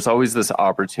there's always this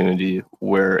opportunity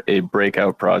where a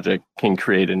breakout project can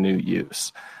create a new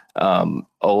use. A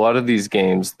lot of these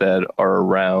games that are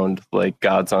around, like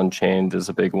Gods Unchained is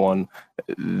a big one.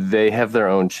 They have their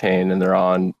own chain and they're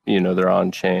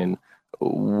on chain.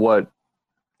 What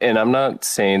and I'm not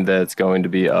saying that it's going to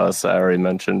be us. I already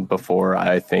mentioned before,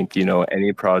 I think,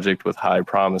 any project with high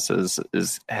promises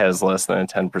has less than a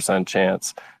 10%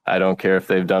 chance. I don't care if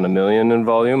they've done 1 million in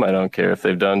volume. I don't care if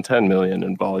they've done 10 million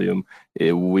in volume.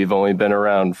 We've only been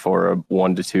around for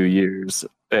 1 to 2 years.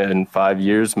 In 5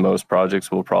 years, most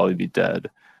projects will probably be dead.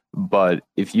 But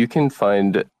if you can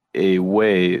find a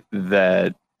way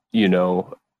that,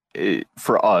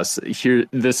 for us here,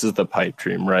 this is the pipe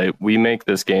dream, right? We make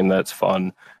this game that's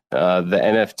fun. The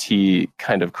NFT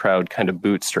kind of crowd kind of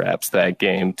bootstraps that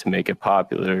game to make it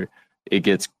popular. It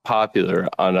gets popular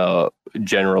on a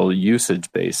general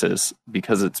usage basis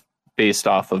because it's based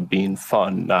off of being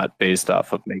fun, not based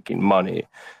off of making money.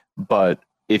 But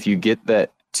if you get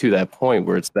that to that point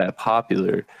where it's that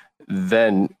popular,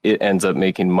 then it ends up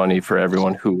making money for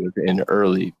everyone who was in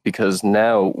early, because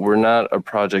now we're not a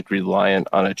project reliant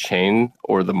on a chain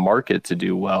or the market to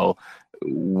do well.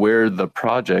 We're the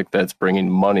project that's bringing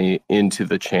money into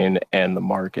the chain and the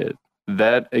market.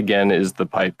 That, again, is the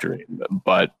pipe dream.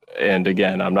 And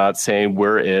again, I'm not saying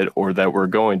we're it or that we're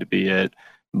going to be it,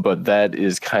 but that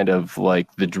is kind of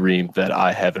like the dream that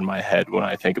I have in my head when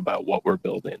I think about what we're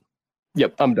building.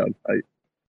 Yep, I'm done.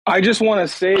 I just want to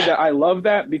say that I love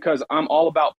that because I'm all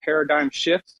about paradigm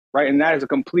shifts, right? And that is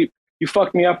you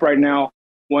fucked me up right now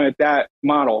with that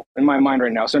model in my mind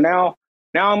right now. So now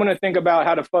I'm going to think about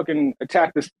how to fucking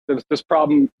attack this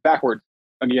problem backwards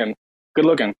again. Good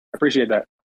looking. I appreciate that.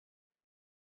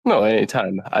 No,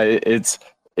 anytime.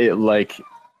 Like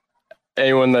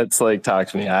anyone that's like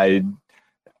talked to me,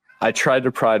 I try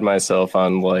to pride myself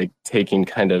on like taking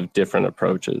kind of different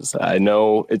approaches. I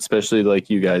know, especially like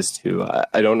you guys too,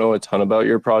 I don't know a ton about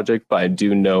your project, but I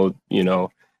do know,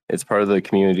 it's part of the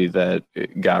community that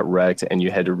got wrecked and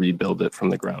you had to rebuild it from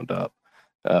the ground up.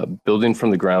 Building from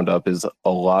the ground up is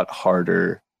a lot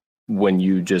harder when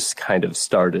you just kind of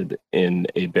started in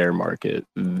a bear market.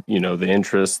 The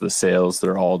interest, the sales,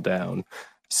 they're all down.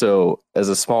 So as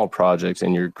a small project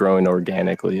and you're growing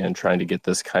organically and trying to get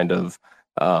this kind of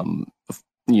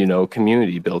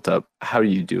community built up, how do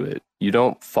you do it? You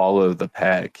don't follow the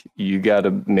pack. You got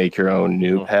to make your own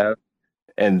new path.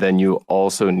 And then you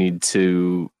also need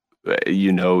to,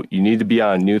 you need to be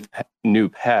on a new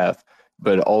path,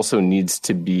 but it also needs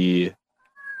to be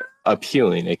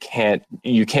appealing.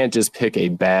 You can't just pick a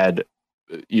bad,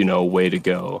 way to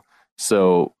go.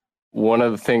 So one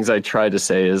of the things I try to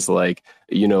say is like,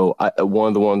 one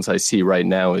of the ones I see right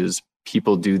now is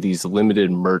people do these limited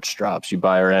merch drops. You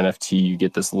buy our NFT, you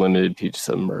get this limited piece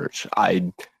of merch.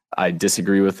 I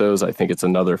disagree with those. I think it's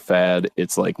another fad.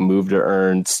 It's like move to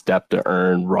earn, step to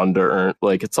earn, run to earn.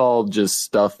 Like it's all just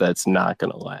stuff that's not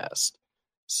going to last.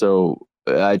 So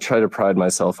I try to pride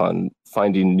myself on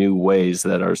finding new ways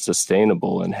that are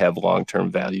sustainable and have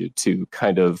long-term value to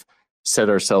kind of set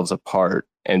ourselves apart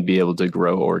and be able to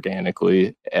grow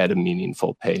organically at a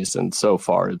meaningful pace. And so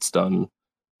far it's done,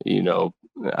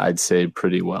 I'd say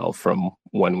pretty well from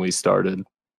when we started.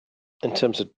 In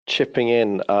terms of chipping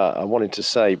in, I wanted to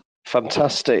say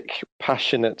fantastic,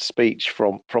 passionate speech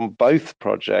from both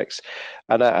projects,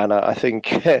 and I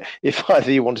think if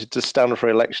either you wanted to stand for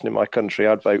election in my country,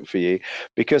 I'd vote for you,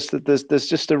 because there's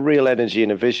just a real energy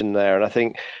and a vision there. And I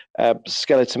think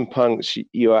Skeleton Punks,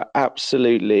 you are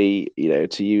absolutely,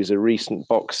 to use a recent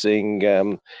boxing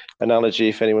analogy,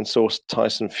 if anyone saw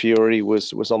Tyson Fury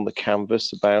was on the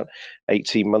canvas about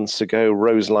 18 months ago,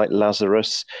 rose like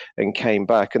Lazarus and came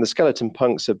back, and the Skeleton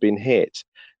Punks have been hit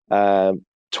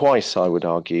twice, I would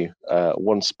argue.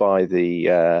 Once by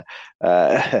the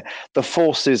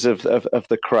forces of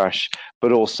the crash,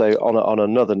 but also on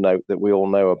another note that we all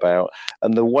know about.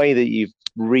 And the way that you've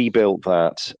rebuilt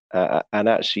that, and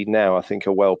actually now I think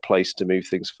are well placed to move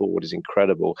things forward, is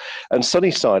incredible. And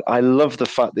Sunnyside, I love the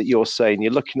fact that you're saying,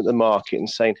 you're looking at the market and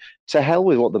saying, to hell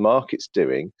with what the market's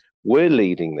doing. We're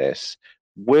leading this.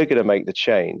 We're going to make the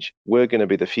change. We're going to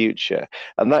be the future.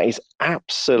 And that is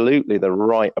absolutely the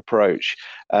right approach,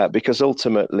 because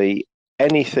ultimately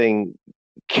anything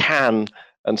can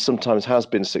and sometimes has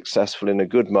been successful in a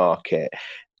good market.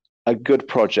 A good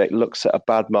project looks at a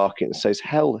bad market and says,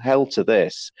 hell to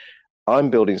this. I'm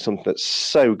building something that's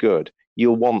so good.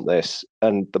 You'll want this,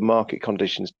 and the market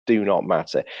conditions do not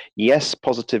matter. Yes,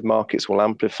 positive markets will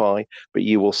amplify, but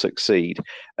you will succeed.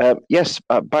 Yes,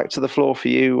 back to the floor for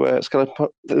you,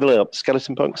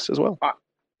 Skeleton Punks as well.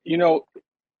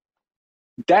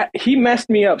 That he messed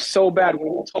me up so bad when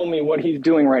he told me what he's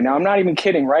doing right now. I'm not even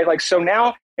kidding, right? Like, so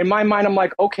now in my mind, I'm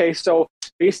like, okay, so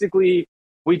basically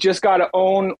we just got to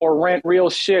own or rent real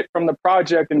shit from the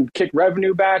project and kick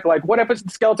revenue back. Like, what if it's the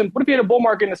Skeleton? What if you had a bull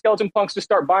market and the Skeleton Punks just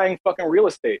start buying fucking real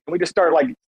estate and we just start like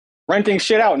renting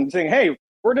shit out and saying, hey,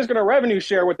 we're just gonna revenue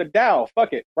share with the DAO.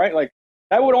 Fuck it, right? Like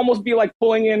that would almost be like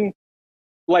pulling in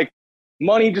like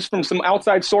money just from some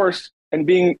outside source and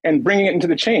bringing it into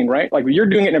the chain, right? Like you're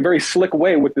doing it in a very slick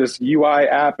way with this UI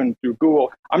app and through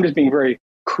Google. I'm just being very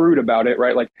crude about it,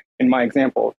 right? Like in my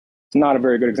example, it's not a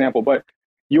very good example, but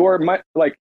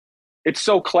like it's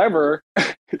so clever.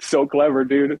 It's so clever,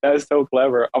 dude. That is so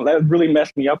clever. That really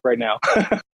messed me up right now.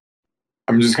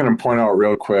 I'm just going to point out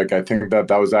real quick. I think that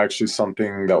was actually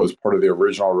something that was part of the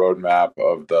original roadmap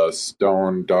of the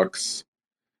Stone Ducks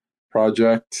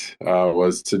project,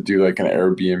 was to do like an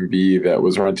Airbnb that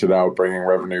was rented out, bringing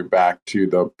revenue back to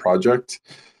the project.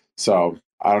 So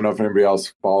I don't know if anybody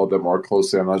else followed them more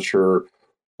closely. I'm not sure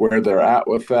where they're at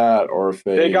with that, or if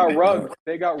they got rugged.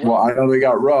 They got rugged. Well, I know they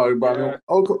got rugged, but Yeah. I mean,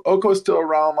 Oko's still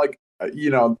around, like,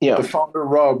 the founder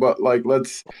rug, but like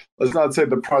let's not say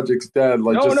the project's dead.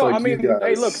 Like, no, like I mean, you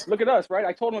guys. hey, look at us, right?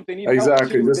 I told them if they need exactly,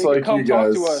 help too, just they like can come you talk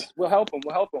guys. to us. We'll help them.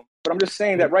 But I'm just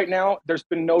saying that right now there's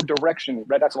been no direction,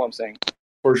 right? That's what I'm saying.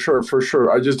 For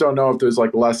sure. I just don't know if there's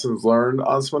like lessons learned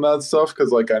on some of that stuff,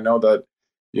 because like I know that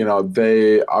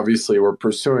they obviously were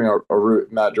pursuing a route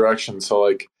in that direction. So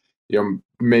like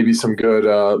maybe some good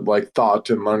like thought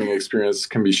and learning experience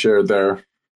can be shared there.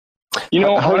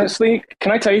 Honestly,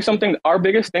 can I tell you something? Our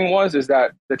biggest thing is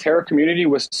that the Terra community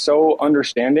was so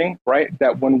understanding, right?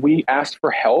 That when we asked for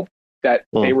help, that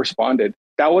they responded.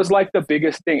 That was like the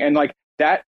biggest thing. And like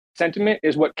that sentiment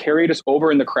is what carried us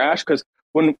over in the crash. Because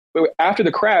after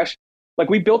the crash, like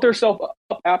we built ourselves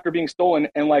up after being stolen.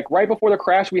 And like right before the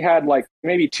crash, we had like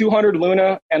maybe 200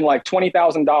 Luna and like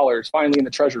 $20,000 finally in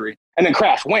the treasury. And then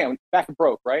crash, wham, back to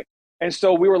broke, right? And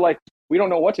so we were like, we don't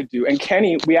know what to do. And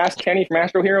we asked Kenny from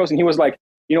Astro Heroes, and he was like,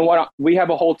 you know what? We have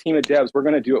a whole team of devs. We're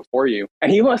going to do it for you.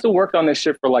 And he must have worked on this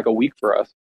shit for like a week for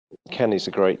us. Kenny's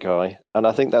a great guy. And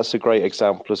I think that's a great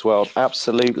example as well.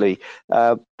 Absolutely.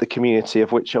 The community,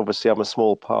 of which obviously I'm a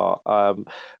small part,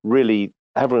 really,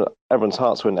 everyone's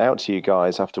hearts went out to you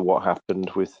guys after what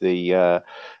happened with the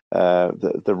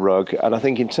rug. And I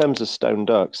think in terms of Stone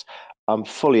Ducks, I'm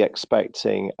fully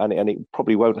expecting, and it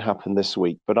probably won't happen this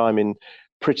week, but I'm in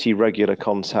pretty regular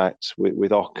contact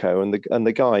with Occo, and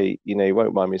the guy, he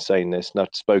won't mind me saying this, and I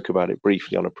spoke about it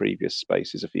briefly on a previous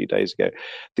Spaces a few days ago.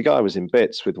 The guy was in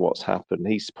bits with what's happened.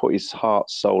 He's put his heart,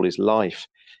 soul, his life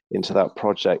into that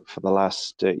project for the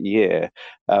last year,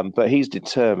 but he's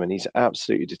determined. He's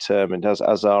absolutely determined, as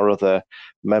are other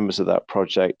members of that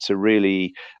project, to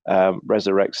really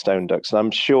resurrect Stone Ducks. And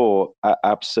I'm sure,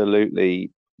 absolutely,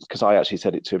 because I actually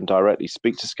said it to him directly,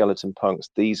 speak to Skeleton Punks.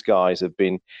 These guys have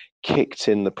been kicked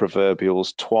in the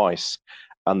proverbials twice,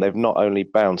 and they've not only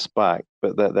bounced back,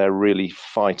 but they're really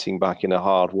fighting back in a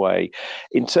hard way.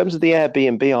 In terms of the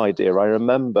Airbnb idea, I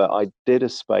remember I did a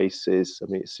Spaces,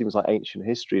 I mean, it seems like ancient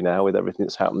history now with everything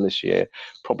that's happened this year,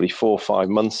 probably 4 or 5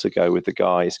 months ago with the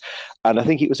guys. And I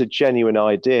think it was a genuine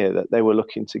idea that they were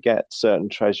looking to get certain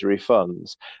treasury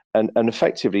funds and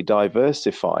effectively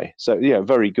diversify. So,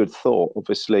 very good thought.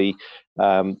 Obviously,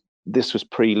 this was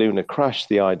pre-Lunar crash,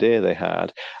 the idea they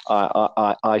had.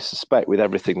 I suspect with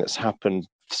everything that's happened,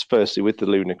 firstly with the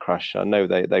Lunar crash, I know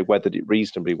they weathered it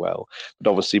reasonably well, but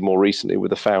obviously more recently with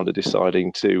the founder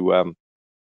deciding to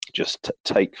just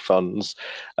take funds,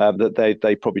 that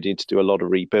they probably need to do a lot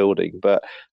of rebuilding. But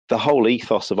the whole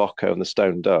ethos of Occo and the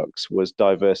Stone Ducks was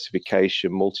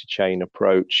diversification, multi-chain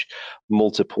approach,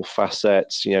 multiple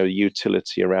facets,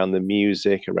 utility around the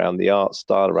music, around the art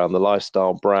style, around the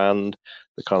lifestyle brand,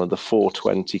 the kind of the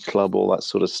 420 club, all that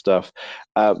sort of stuff.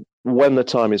 When the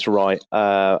time is right,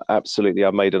 absolutely, I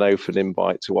made an open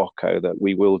invite to Occo that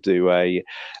we will do a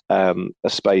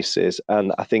Spaces,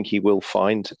 and I think he will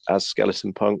find, as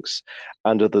Skeleton Punks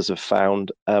and others have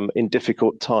found, in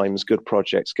difficult times, good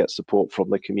projects get support from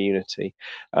the community.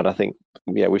 And I think,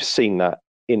 we've seen that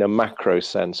in a macro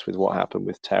sense with what happened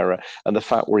with Terra, and the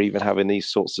fact we're even having these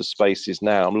sorts of Spaces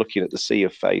now. I'm looking at the sea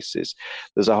of faces.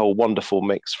 There's a whole wonderful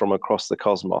mix from across the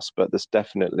cosmos, but there's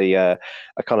definitely a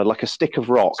kind of like a stick of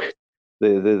rock.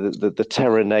 The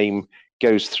Terra name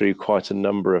goes through quite a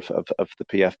number of the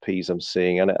PFPs I'm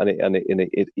seeing, and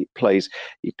it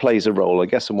plays a role, I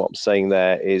guess. And what I'm saying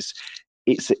there is,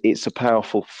 it's a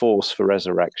powerful force for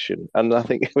resurrection. And I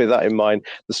think with that in mind,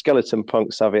 the Skeleton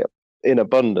Punks have it in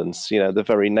abundance. The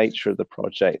very nature of the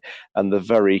project and the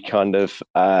very kind of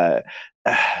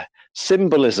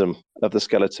symbolism of the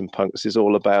Skeleton Punks is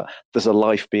all about there's a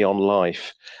life beyond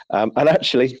life. And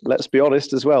actually, let's be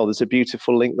honest as well, there's a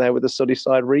beautiful link there with the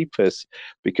Sunnyside Reapers,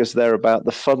 because they're about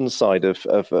the fun side of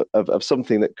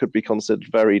something that could be considered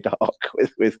very dark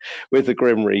with the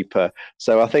Grim Reaper.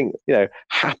 So I think,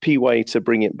 happy way to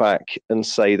bring it back and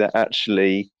say that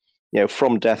actually,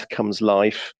 from death comes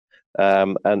life.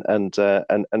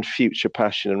 and future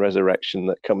passion and resurrection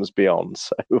that comes beyond.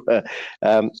 So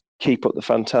keep up the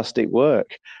fantastic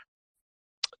work.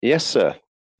 Yes, sir.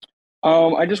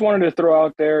 I just wanted to throw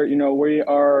out there, we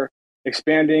are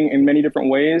expanding in many different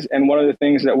ways. And one of the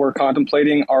things that we're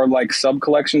contemplating are like sub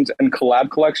collections and collab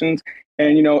collections.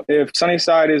 And, if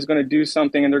Sunnyside is going to do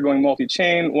something and they're going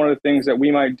multi-chain, one of the things that we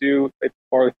might do,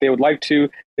 or if they would like to,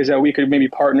 is that we could maybe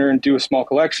partner and do a small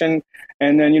collection.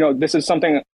 And then, this is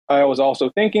something I was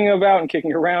also thinking about and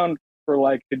kicking around for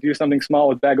like to do something small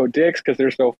with Bago Dicks because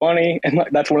they're so funny. And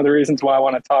that's one of the reasons why I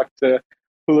want to talk to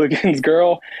Hooligan's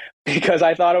girl, because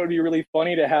I thought it would be really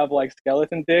funny to have like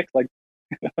skeleton dicks. Like,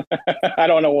 I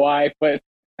don't know why, but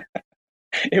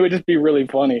it would just be really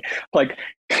funny. Like,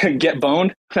 get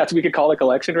boned. That's what we could call a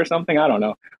collection or something. I don't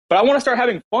know. But I want to start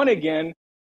having fun again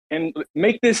and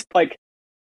make this like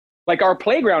our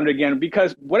playground again,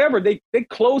 because whatever, they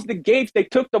closed the gates, they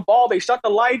took the ball, they shut the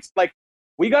lights. Like,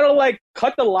 we got to like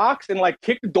cut the locks and like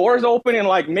kick the doors open and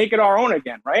like make it our own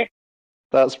again, right?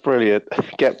 That's brilliant.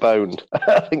 Get boned.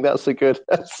 I think that's a good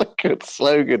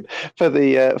slogan for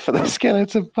the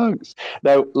skeleton punks.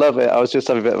 No, love it. I was just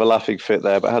having a bit of a laughing fit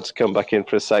there, but I had to come back in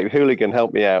for a second. Hooligan,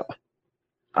 help me out.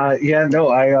 I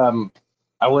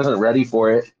wasn't ready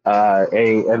for it.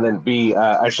 A, and then B,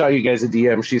 I shot you guys a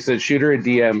DM. She said shoot her a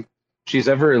DM. She's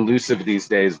ever elusive these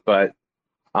days, but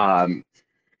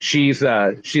she's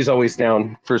always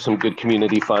down for some good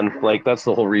community fun. Like, that's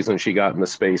the whole reason she got in the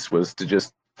space, was to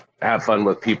just have fun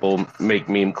with people, make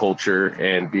meme culture,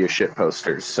 and be a shit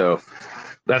poster. So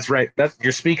that's right.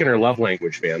 You're speaking her love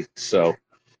language, man. So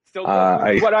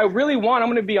what I really want, I'm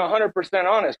going to be 100%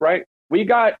 honest, right? We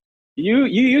got you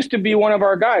used to be one of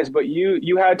our guys, but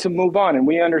you had to move on, and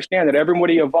we understand that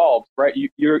everybody evolves, right?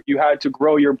 You had to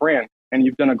grow your brand, and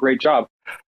you've done a great job.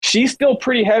 She's still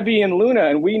pretty heavy in Luna,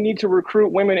 and we need to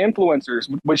recruit women influencers.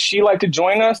 Would she like to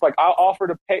join us? Like, I'll offer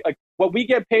to pay. Like, what we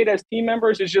get paid as team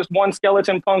members is just one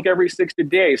skeleton punk every 60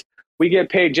 days. We get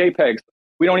paid JPEGs.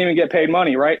 We don't even get paid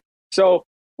money, right? So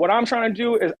what I'm trying to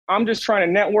do is I'm just trying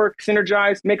to network,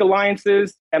 synergize, make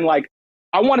alliances, and like,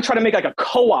 I want to try to make like a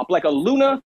co-op, like a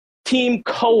Luna team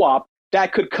co-op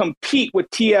that could compete with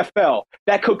TFL,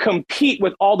 that could compete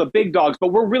with all the big dogs. But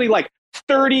we're really like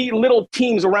 30 little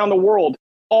teams around the world,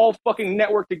 all fucking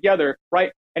network together,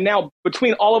 right? And now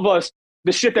between all of us,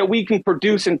 the shit that we can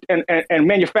produce and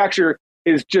manufacture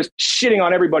is just shitting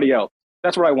on everybody else.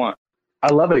 That's what I want. I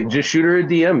love it. Just shoot her a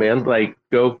DM, man. Like,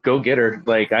 go get her.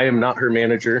 Like, I am not her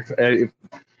manager.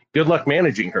 Good luck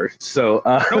managing her. So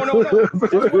no. That's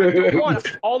what I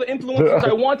want. All the influencers,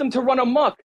 I want them to run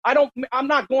amok. I'm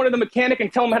not going to the mechanic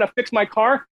and tell them how to fix my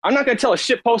car. I'm not going to tell a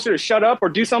shit poster to shut up or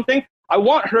do something. I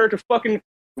want her to fucking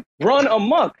run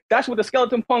amok. That's what the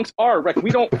skeleton punks are. Like,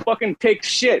 we don't fucking take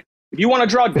shit. If you want to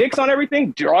draw dicks on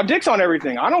everything, draw dicks on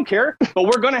everything. I don't care. But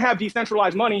we're going to have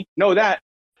decentralized money. Know that.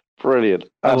 Brilliant.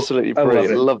 Absolutely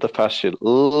brilliant. Love the passion.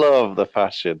 Love the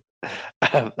passion.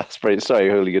 That's brilliant. Sorry,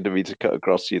 Hooligan, didn't mean to cut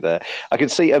across you there. I can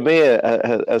see Amir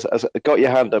has got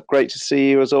your hand up. Great to see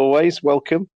you as always.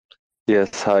 Welcome.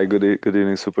 Yes. Hi. Good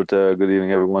evening, SuperTerra. Good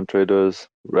evening, everyone. Traders.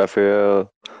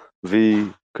 Raphael,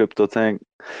 V, Crypto Tank.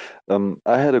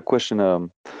 I had a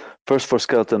question. First for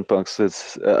skeleton punks.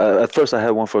 It's at first I had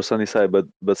one for Sunnyside,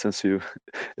 but since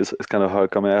it's kind of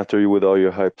hard coming after you with all your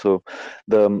hype. So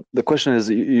the question is,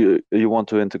 you want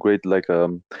to integrate like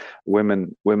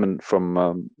women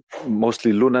from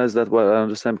mostly Luna. Is that what I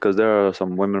understand? Because there are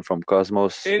some women from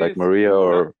Cosmos, like Maria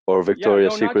or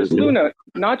Victoria's Secret.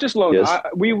 Not just Luna. Yes.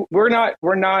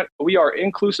 We are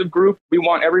inclusive group. We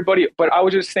want everybody. But I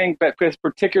was just saying that because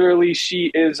particularly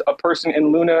she is a person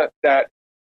in Luna that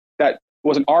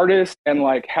was an artist and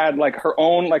like had like her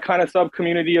own like kind of sub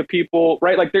community of people,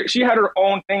 right? Like she had her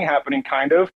own thing happening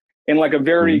kind of in like a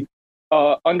very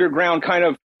underground kind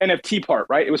of NFT part,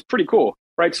 right? It was pretty cool,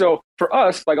 right? So for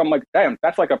us, like I'm like, damn,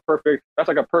 that's like a perfect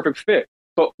fit.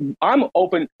 But I'm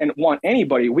open and want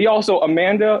anybody. We also,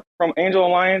 Amanda from Angel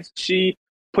Alliance, she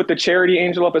put the charity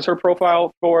angel up as her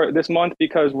profile for this month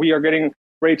because we are getting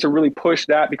ready to really push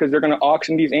that because they're going to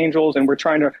auction these angels and we're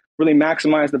trying to really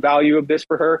maximize the value of this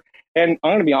for her. And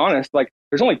I'm going to be honest, like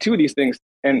there's only 2 of these things.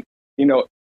 And, you know,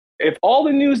 if all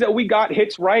the news that we got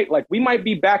hits right, like we might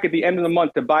be back at the end of the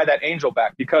month to buy that angel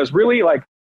back because really like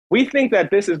we think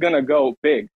that this is going to go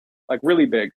big, like really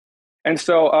big. And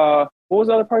so what was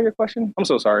the other part of your question? I'm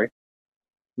so sorry.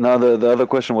 No, the other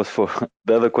question was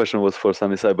for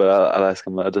Sunnyside, but I'll ask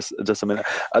him just a minute.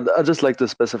 I'd just like to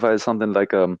specify something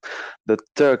like the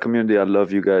Terra community. I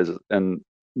love you guys,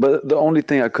 but the only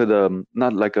thing I could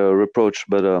not like a reproach,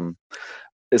 but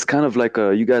it's kind of like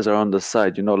you guys are on the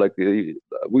side, like we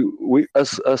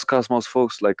us Cosmos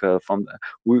folks, like from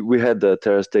we had the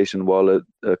Terra Station wallet,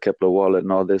 Kepler wallet,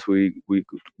 and all this. We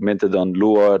minted on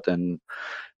Luart and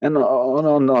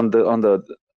on the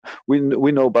we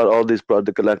know about all these projects,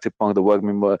 the Galactic Punk, the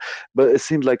Wagmi, but it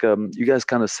seems like you guys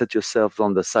kind of set yourselves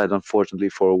on the side, unfortunately,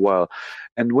 for a while.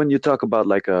 And when you talk about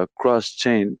like a cross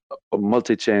chain or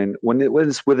multi chain, when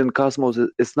it's within Cosmos,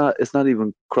 it's not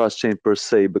even cross chain per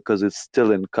se, because it's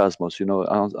still in Cosmos.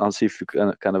 I'll see if you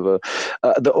can kind of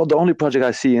the only project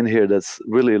I see in here that's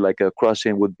really like a cross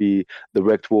chain would be the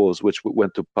Wrecked Wolves, which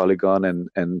went to Polygon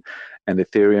and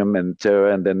Ethereum and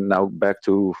Terra, and then now back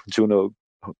to Juno.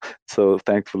 So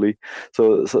thankfully,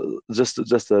 so just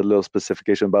a little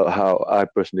specification about how I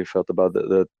personally felt about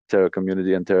the Terra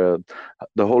community and Terra,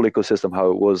 the whole ecosystem, how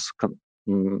it was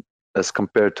as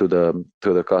compared to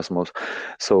the Cosmos.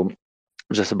 So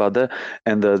just about that.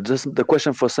 And just the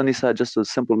question for Sunnyside, just a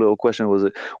simple little question: was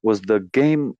the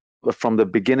game from the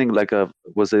beginning like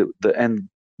was it the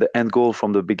end goal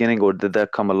from the beginning, or did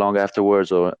that come along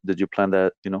afterwards, or did you plan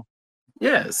that?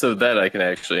 Yeah, so that I can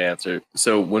actually answer.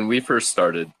 So when we first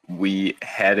started, we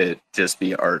had it just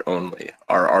be art only.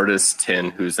 Our artist,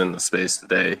 Tin, who's in the space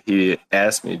today, he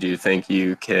asked me, do you think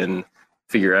you can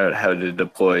figure out how to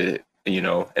deploy, an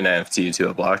NFT to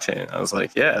a blockchain? I was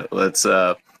like, yeah, let's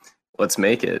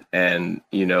make it. And,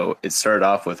 it started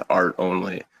off with art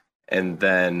only. And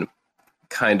then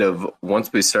kind of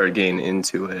once we started getting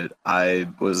into it, I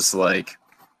was like,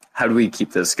 how do we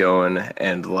keep this going,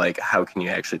 and like how can you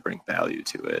actually bring value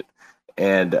to it?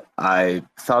 And I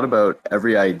thought about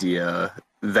every idea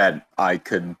that I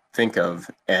could think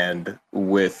of, and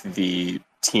with the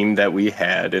team that we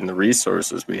had and the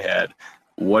resources we had,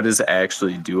 what is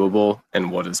actually doable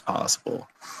and what is possible.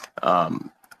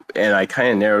 And I kind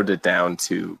of narrowed it down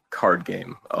to card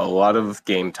game. A lot of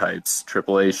game types,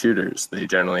 AAA shooters, they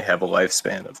generally have a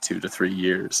lifespan of 2 to 3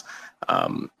 years.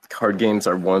 Card games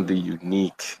are one of the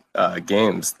unique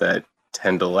games that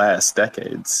tend to last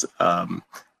decades. To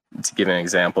give an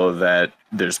example of that,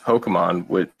 there's Pokemon,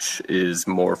 which is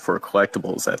more for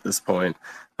collectibles at this point.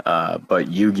 But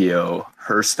Yu-Gi-Oh!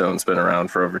 Hearthstone's been around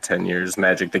for over 10 years.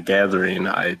 Magic the Gathering,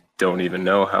 I don't even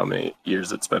know how many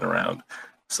years it's been around.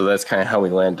 So that's kind of how we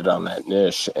landed on that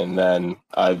niche. And then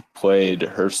I've played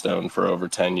Hearthstone for over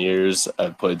 10 years.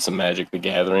 I've played some Magic the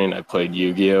Gathering. I played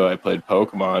Yu-Gi-Oh! I played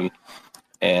Pokemon.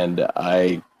 And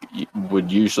I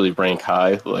would usually rank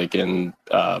high, like in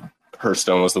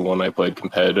Hearthstone was the one I played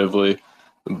competitively.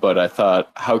 But I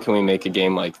thought, how can we make a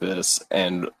game like this?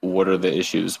 And what are the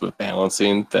issues with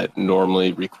balancing that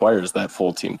normally requires that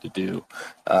full team to do?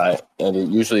 And it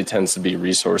usually tends to be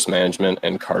resource management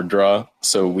and card draw.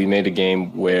 So we made a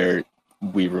game where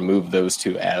we removed those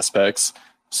two aspects.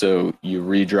 So you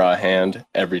redraw a hand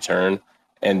every turn.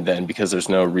 And then because there's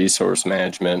no resource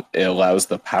management, it allows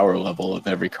the power level of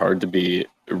every card to be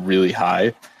really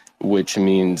high, which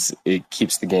means it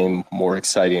keeps the game more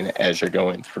exciting as you're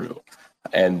going through.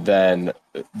 And then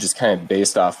just kind of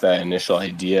based off that initial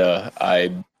idea,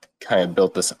 I kind of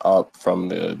built this up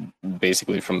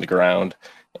basically from the ground.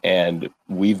 And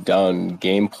we've done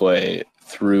gameplay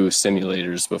through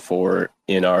simulators before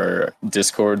in our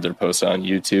Discord. They're posted on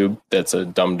YouTube. That's a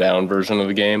dumbed down version of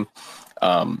the game.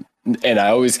 And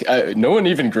no one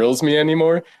even grills me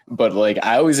anymore, but like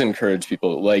I always encourage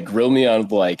people, like grill me on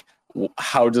like,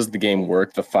 how does the game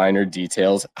work, the finer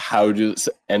details, how does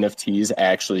NFTs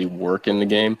actually work in the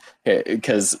game?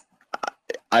 Because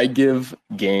I give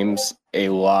games a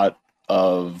lot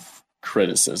of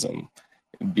criticism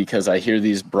because I hear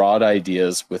these broad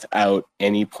ideas without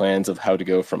any plans of how to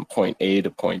go from point A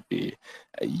to point B.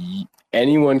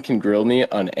 Anyone can grill me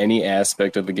on any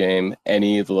aspect of the game,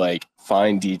 any like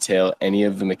fine detail, any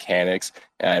of the mechanics,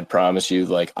 and I promise you,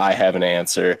 like I have an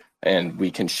answer. And we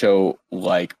can show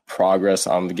like progress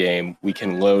on the game. We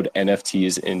can load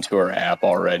NFTs into our app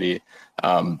already.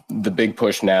 The big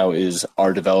push now is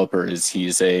our developer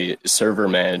he's a server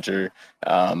manager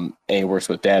and he works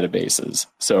with databases.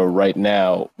 So right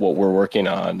now, what we're working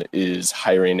on is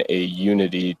hiring a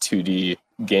Unity 2D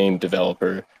game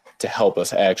developer to help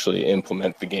us actually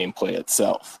implement the gameplay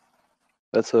itself.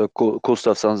 That's cool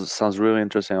stuff. Sounds really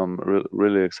interesting. I'm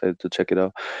really excited to check it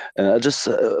out. And I just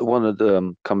wanted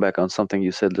to come back on something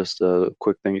you said. Just a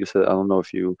quick thing you said. I don't know if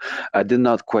I did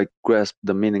not quite grasp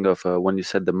the meaning of when you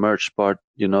said the merch part.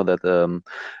 That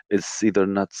it's either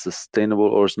not sustainable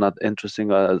or it's not interesting.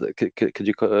 Could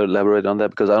you elaborate on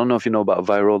that? Because I don't know if you know about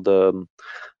Viral,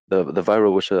 the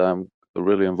Viral, which I'm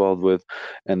really involved with,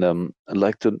 and I'd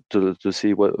like to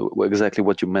see what exactly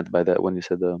what you meant by that when you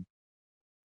said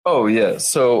Oh, yeah.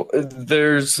 So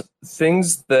there's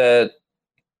things that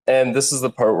And this is the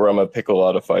part where I'm going to pick a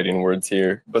lot of fighting words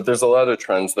here, but there's a lot of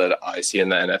trends that I see in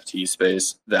the NFT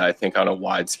space that I think on a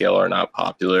wide scale are not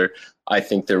popular. I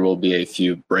think there will be a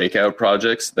few breakout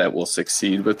projects that will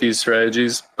succeed with these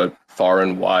strategies, but far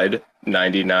and wide,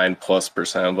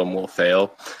 99+% of them will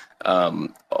fail.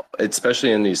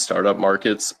 Especially in these startup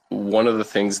markets, one of the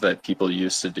things that people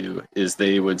used to do is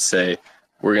they would say,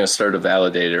 we're going to start a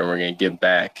validator and we're going to give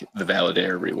back the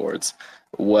validator rewards.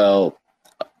 Well,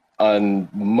 on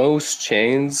most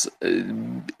chains,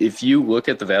 if you look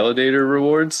at the validator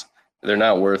rewards, they're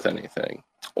not worth anything.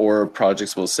 Or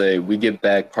projects will say, we give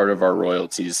back part of our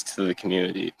royalties to the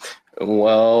community.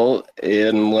 Well,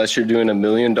 unless you're doing $1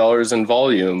 million in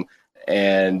volume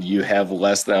and you have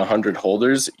less than 100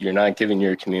 holders, you're not giving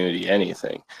your community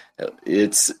anything.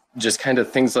 It's just kind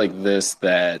of things like this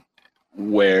that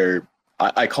where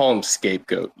I call them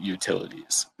scapegoat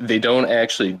utilities. They don't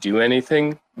actually do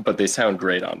anything, but they sound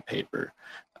great on paper.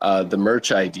 The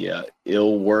merch idea,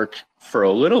 it'll work for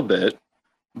a little bit,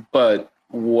 but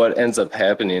what ends up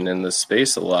happening in this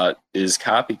space a lot is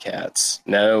copycats.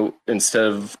 Now, instead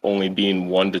of only being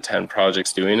 1 to 10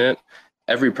 projects doing it,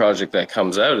 every project that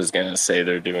comes out is going to say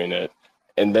they're doing it.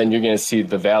 And then you're going to see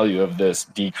the value of this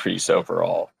decrease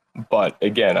overall. But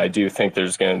again, I do think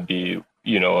there's going to be,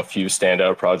 a few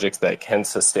standout projects that can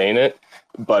sustain it.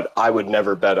 But I would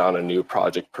never bet on a new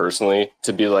project personally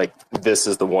to be like, this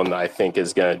is the one that I think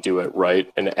is going to do it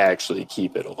right and actually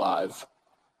keep it alive.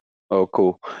 Oh,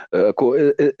 cool.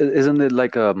 Cool. Isn't it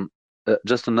like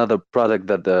just another product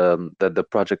that the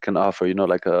project can offer?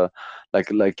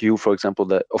 Like you, for example.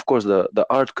 That of course the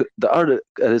art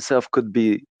itself could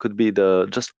be the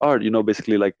just art.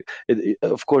 Basically like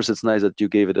of course it's nice that you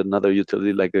gave it another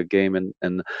utility like a game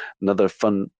and another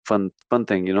fun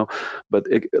thing. But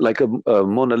like a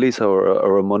Mona Lisa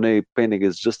or a Monet painting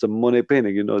is just a Monet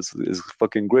painting. It's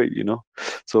fucking great.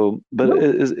 So, but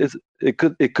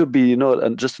it could be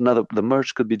and just another. The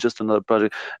merch could be just another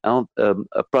project. A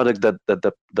product that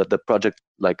the project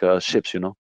like ships.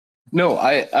 No,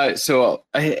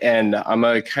 and I'm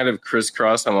a kind of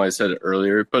crisscross on what I said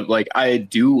earlier, but like I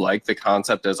do like the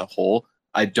concept as a whole.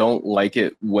 I don't like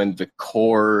it when the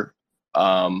core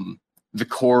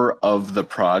of the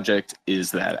project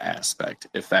is that aspect,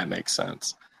 if that makes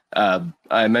sense.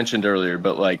 I mentioned earlier,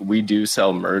 but like we do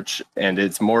sell merch and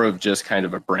it's more of just kind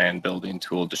of a brand building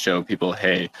tool to show people,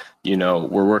 hey,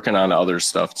 we're working on other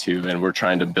stuff too, and we're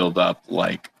trying to build up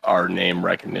like our name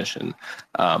recognition.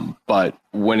 But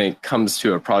when it comes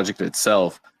to a project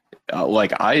itself,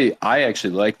 like I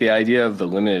actually like the idea of the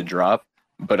limited drop,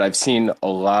 but I've seen a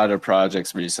lot of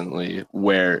projects recently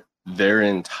where their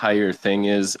entire thing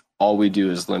is all we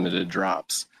do is limited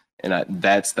drops. And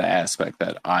that's the aspect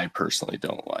that I personally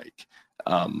don't like.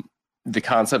 The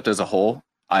concept as a whole,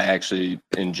 I actually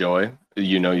enjoy.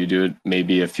 You do it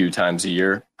maybe a few times a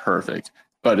year, perfect.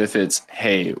 But if it's,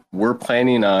 hey, we're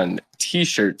planning on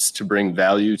T-shirts to bring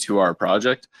value to our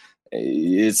project,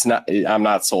 I'm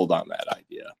not sold on that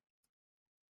idea.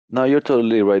 No, you're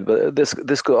totally right. But this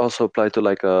could also apply to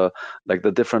like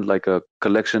the different like a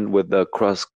collection with the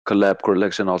cross collab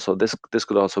collection. Also, this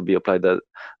could also be applied that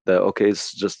okay,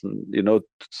 it's just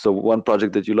so one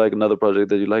project that you like, another project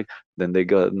that you like, then they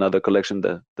got another collection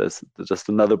that's just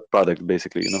another product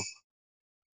basically.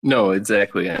 No,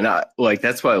 exactly. And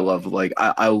that's what I love. Like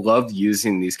I love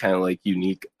using these kind of like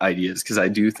unique ideas because I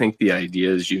do think the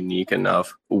idea is unique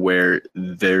enough where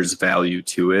there's value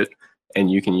to it. And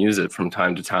you can use it from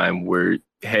time to time where,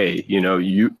 hey,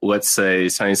 let's say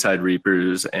Sunnyside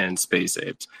Reapers and Space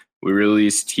Apes. We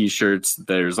release T-shirts.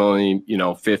 There's only,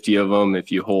 50 of them. If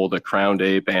you hold a crowned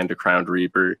ape and a crowned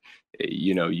reaper,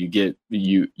 you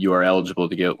are eligible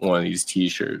to get one of these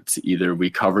T-shirts. Either we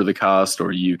cover the cost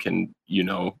or you can,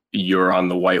 you're on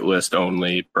the whitelist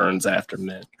only, burns after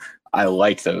mint. I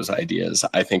like those ideas.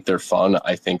 I think they're fun.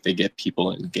 I think they get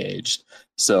people engaged.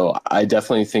 So I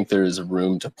definitely think there is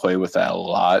room to play with that a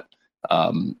lot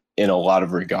in a lot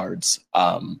of regards.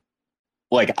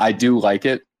 I do like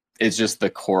it. It's just the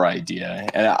core idea.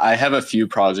 And I have a few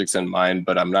projects in mind,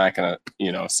 but I'm not going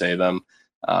to, say them.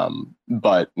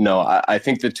 But no, I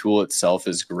think the tool itself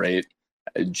is great,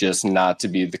 just not to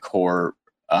be the core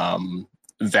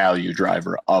value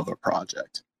driver of a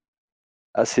project.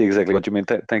 I see exactly what you mean.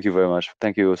 Thank you very much.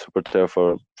 Thank you, SuperTerra,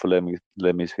 for letting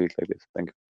me speak like this. Thank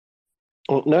you.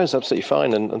 Well, no, it's absolutely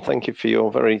fine, and thank you for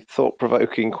your very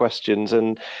thought-provoking questions.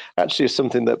 And actually,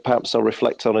 something that perhaps I'll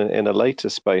reflect on in a later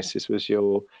space. This was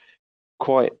your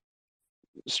quite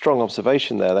strong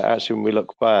observation there that actually, when we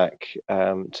look back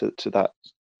to that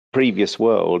previous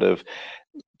world of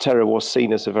Terra was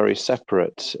seen as a very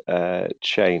separate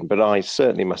chain, but I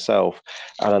certainly myself,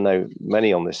 and I know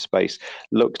many on this space,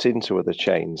 looked into other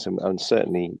chains and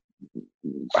certainly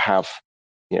have,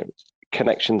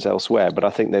 connections elsewhere. But I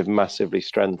think they've massively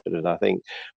strengthened, and I think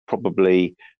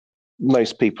probably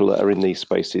most people that are in these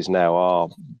spaces now are,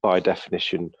 by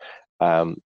definition,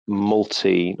 not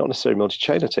necessarily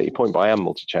multi-chain. I take your point, but I am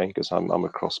multi-chain because I'm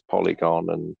across Polygon,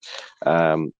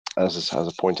 and as I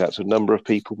point out to a number of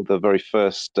people, the very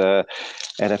first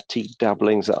NFT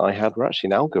dabblings that I had were actually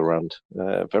in Algorand,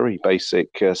 very basic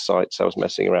sites I was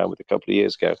messing around with a couple of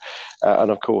years ago, and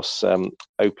of course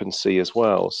OpenSea as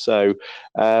well. So,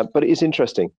 but it is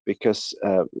interesting because.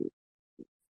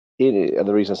 And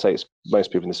the reason I say it's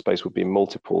most people in the space would be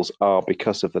multiples are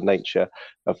because of the nature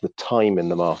of the time in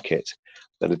the market.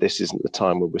 That this isn't the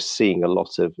time where we're seeing a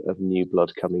lot of new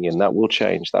blood coming in. That will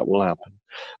change. That will happen.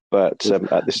 But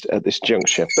at this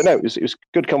juncture, but no, it was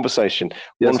good conversation.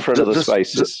 Yes, one for another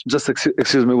spaces. Just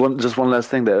excuse me. One last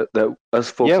thing that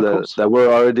us folks that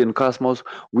were already in Cosmos,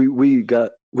 we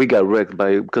got wrecked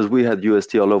because we had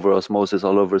UST all over Osmosis,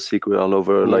 all over Secret, all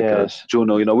over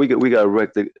Juno. We got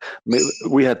wrecked.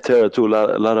 We had Terra too. A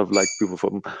lot of like people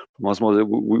from Osmosis.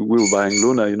 We were buying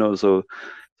Luna. So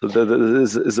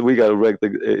we got wrecked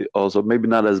also. Maybe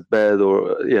not as bad,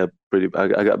 or pretty.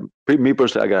 Me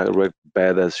personally, I got wrecked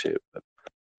bad as shit.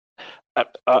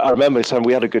 I remember time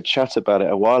we had a good chat about it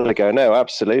a while ago. No,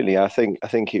 absolutely. I think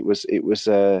it was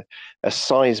a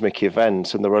seismic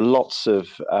event, and there were lots of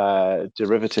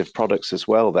derivative products as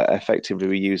well that effectively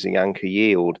were using anchor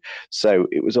yield. So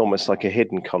it was almost like a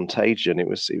hidden contagion. It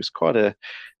was quite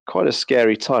a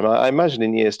scary time. I imagine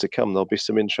in years to come there'll be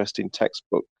some interesting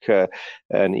textbook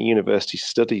and university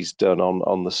studies done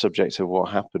on the subject of what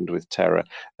happened with Terra.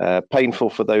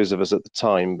 Painful for those of us at the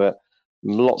time, but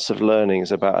lots of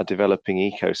learnings about a developing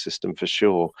ecosystem for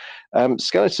sure.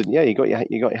 Skeleton, you got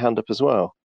your hand up as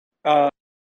well.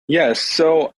 Yes.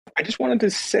 So I just wanted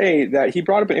to say that he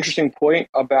brought up an interesting point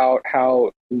about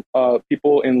how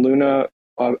people in Luna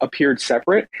appeared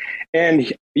separate,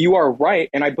 and you are right.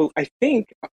 And I think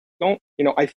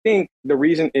the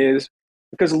reason is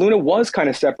because Luna was kind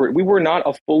of separate. We were not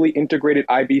a fully integrated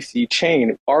IBC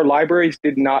chain. Our libraries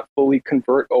did not fully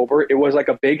convert over. It was like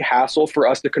a big hassle for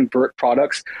us to convert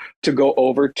products to go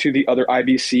over to the other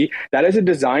IBC. That is a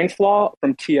design flaw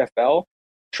from TFL.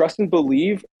 Trust and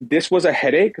believe, this was a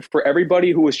headache for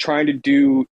everybody who was trying to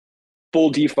do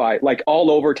full DeFi, like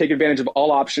all over, take advantage of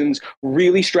all options,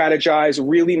 really strategize,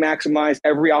 really maximize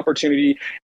every opportunity,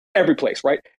 every place,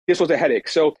 right? This was a headache.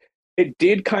 So it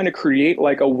did kind of create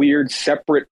like a weird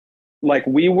separate, like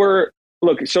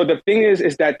so the thing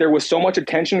is that there was so much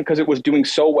attention because it was doing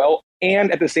so well.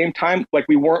 And at the same time, like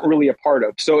we weren't really a part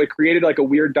of. So it created like a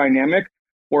weird dynamic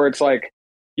where it's like,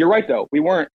 you're right though.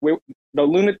 The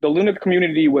Luna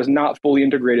community was not fully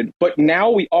integrated, but now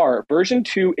we are. Version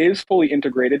 2 is fully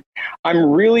integrated. I'm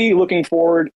really looking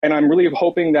forward, and I'm really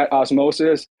hoping that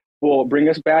Osmosis will bring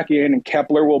us back in, and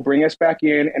Kepler will bring us back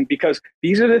in, and because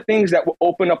these are the things that will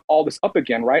open up all this up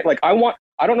again, right? Like I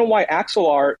don't know why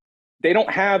Axelar, they don't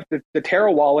have the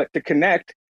Terra wallet to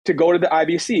connect to go to the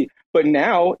IBC, but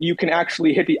now you can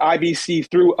actually hit the IBC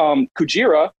through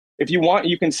Kujira. If you want,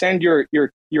 you can send your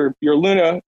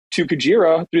Luna to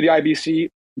Kujira through the IBC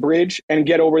bridge and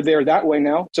get over there that way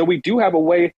now. So we do have a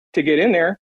way to get in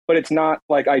there, but it's not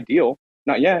like ideal,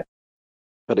 not yet.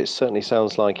 But it certainly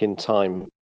sounds like in time,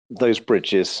 those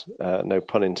bridges, no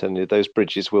pun intended, those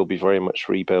bridges will be very much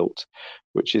rebuilt,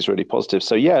 which is really positive.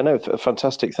 So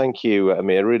fantastic. Thank you,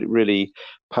 Amir. Really, really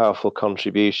powerful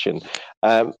contribution.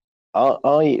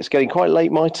 It's getting quite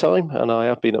late my time, and I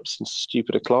have been up since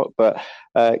stupid o'clock, but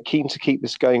keen to keep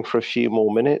this going for a few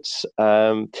more minutes.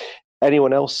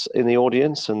 Anyone else in the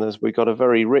audience, and we've got a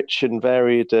very rich and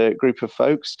varied group of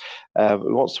folks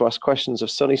who wants to ask questions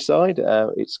of Sunnyside.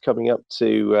 It's coming up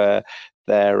to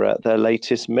their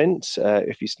latest mint.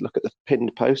 If you look at the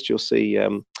pinned post, you'll see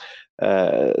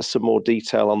some more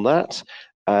detail on that.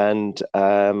 And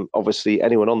obviously,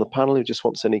 anyone on the panel who just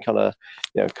wants any kind of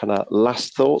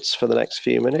last thoughts for the next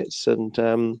few minutes,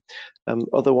 and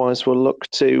otherwise we'll look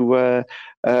to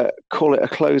call it a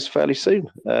close fairly soon.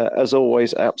 As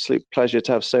always, absolute pleasure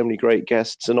to have so many great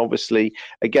guests, and obviously,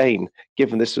 again,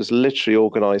 given this was literally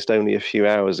organised only a few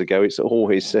hours ago, it's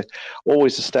always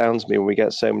astounds me when we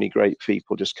get so many great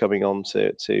people just coming on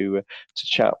to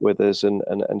chat with us and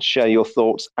share your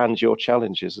thoughts and your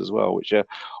challenges as well, which are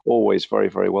always very,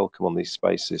 very welcome on these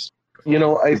spaces.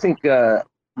 I think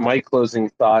my closing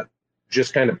thought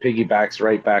just kind of piggybacks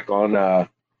right back on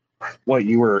what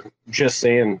you were just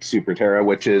saying, SuperTerra,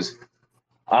 which is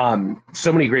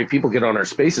So many great people get on our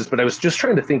spaces, but I was just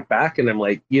trying to think back, and I'm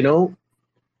like,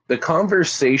 the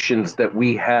conversations that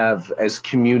we have as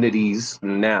communities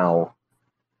now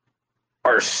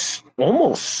are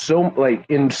almost so, like,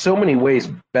 in so many ways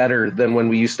better than when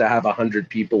we used to have 100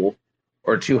 people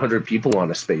or 200 people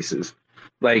on a spaces.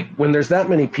 Like, when there's that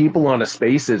many people on a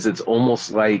spaces, it's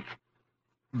almost like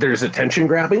there's attention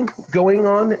grabbing going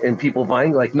on and people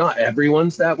vying. Like, not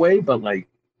everyone's that way, but like,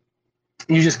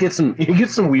 you get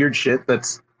some weird shit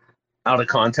that's out of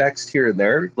context here and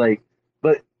there. Like,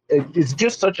 but it's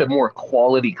just such a more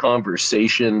quality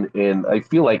conversation, and I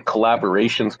feel like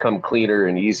collaborations come cleaner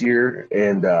and easier.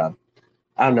 And I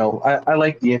don't know, I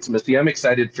like the intimacy. I'm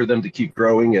excited for them to keep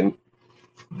growing, and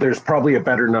there's probably a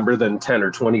better number than 10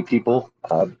 or 20 people,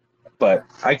 but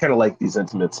I kind of like these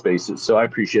intimate spaces. So I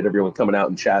appreciate everyone coming out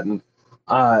and chatting.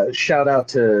 Shout out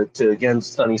to again,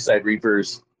 Sunnyside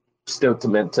Reapers. Stoked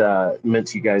to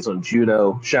mint you guys on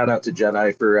Juno. Shout out to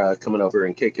Jedi for coming over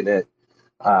and kicking it.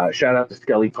 Shout out to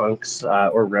Skelly Punks,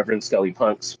 or Reverend Skelly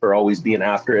Punks, for always being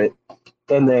after it.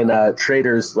 And then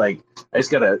traders, like, I just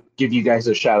gotta give you guys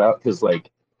a shout out, because like,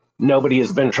 nobody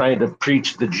has been trying to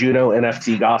preach the Juno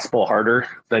NFT gospel harder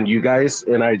than you guys,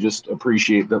 and I just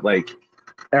appreciate that. Like,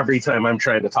 every time I'm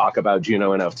trying to talk about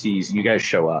Juno NFTs, you guys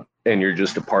show up and you're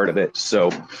just a part of it. So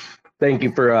thank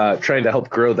you for trying to help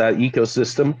grow that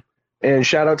ecosystem. And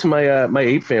shout out to my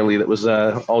ape family that was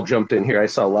all jumped in here. I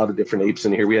saw a lot of different apes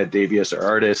in here. We had Davius, our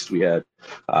artist. We had,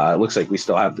 it looks like we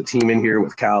still have the team in here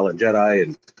with Cal and Jedi,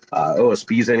 and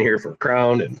OSB's in here for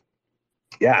Crown. And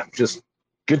yeah, just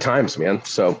good times, man.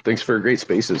 So thanks for great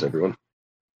spaces, everyone.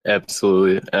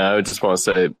 Absolutely. I would just want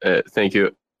to say thank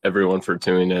you, everyone, for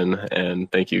tuning in,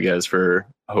 and thank you guys for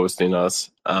hosting us.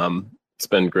 It's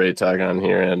been great talking on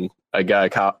here, and I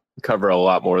got to cover a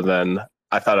lot more than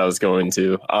I thought I was going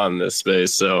to on this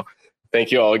space. So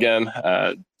thank you all again.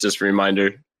 Just a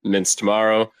reminder, mints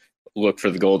tomorrow. Look for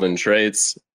the golden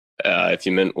traits. If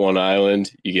you mint one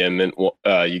island, you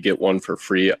get one for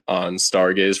free on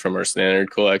Stargaze from our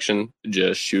standard collection.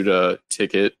 Just shoot a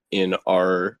ticket in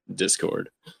our Discord.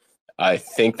 I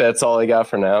think that's all I got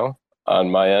for now on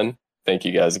my end. Thank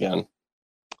you guys again.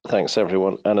 Thanks,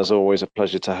 everyone. And as always, a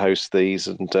pleasure to host these.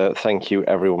 And thank you,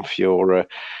 everyone, for your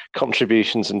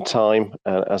contributions and time.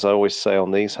 As I always say on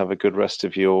these, have a good rest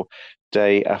of your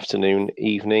day, afternoon,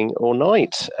 evening, or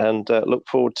night. And look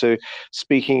forward to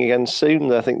speaking again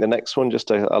soon. I think the next one, just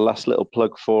a last little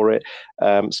plug for it.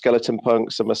 Skeleton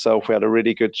Punks and myself, we had a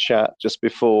really good chat just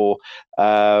before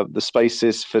the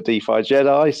spaces for DeFi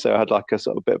Jedi. So I had like a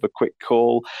sort of bit of a quick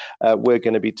call. We're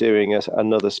going to be doing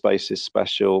another spaces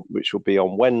special, which will be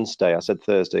on Wednesday. I said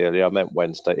Thursday earlier, I meant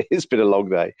Wednesday. It's been a long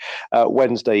day.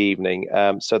 Wednesday evening.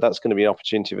 So that's going to be an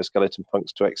opportunity for Skeleton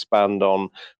Punks to expand on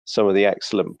some of the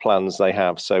excellent plans they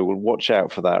have. So we'll watch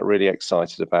out for that. Really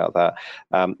excited about that.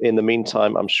 In the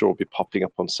meantime, I'm sure we'll be popping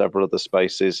up on several other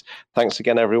spaces. Thanks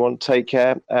again, everyone. Take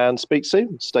care and speak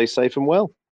soon. Stay safe and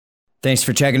well. Thanks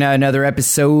for checking out another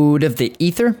episode of The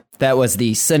Ether. That was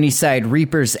the Sunnyside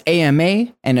Reapers AMA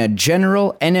and a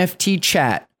general NFT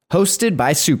chat hosted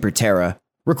by SuperTerra.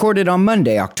 Recorded on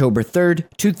Monday, October 3rd,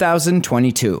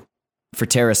 2022. For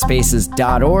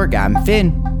TerraSpaces.org, I'm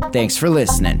Finn. Thanks for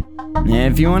listening.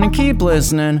 And if you want to keep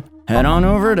listening, head on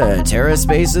over to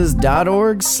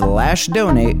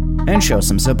TerraSpaces.org/donate and show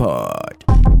some support.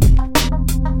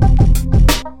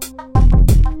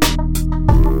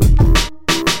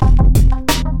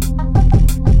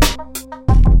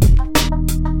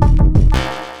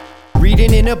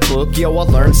 Reading in a book, yo, I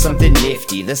learned something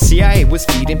nifty. The CIA was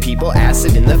feeding people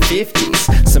acid in the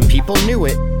 50s. Some people knew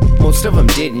it, most of them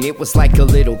didn't. It was like a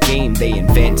little game they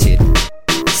invented.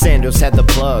 Sandoz had the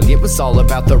plug, it was all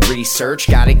about the research.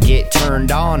 Gotta get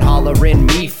turned on, hollering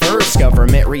me first.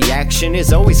 Government reaction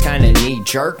is always kinda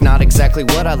knee-jerk. Not exactly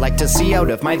what I like to see out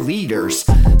of my leaders.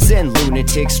 Zen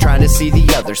lunatics trying to see the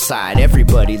other side.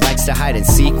 Everybody likes to hide and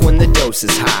seek when the dose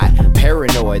is high.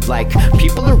 Paranoid, like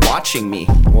people are watching me.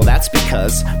 Well, that's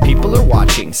because people are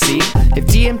watching, see? If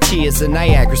DMT is the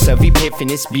Niagara of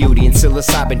epiphanous beauty and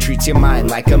psilocybin treats your mind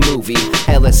like a movie,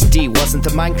 LSD wasn't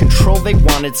the mind control they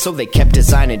wanted, so they kept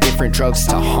designing different drugs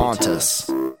to haunt us.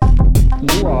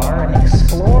 You are an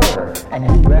explorer, and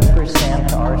you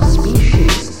represent our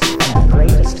species. And the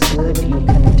greatest good you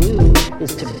can do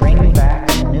is to bring back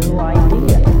a new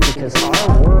idea, because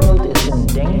our world is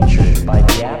endangered by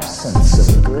the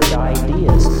absence of good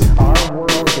ideas. Our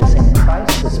world is in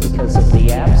crisis because of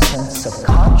the absence of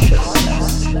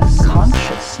consciousness.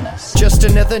 Just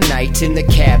another night in the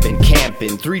cab cabin,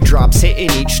 camping, 3 drops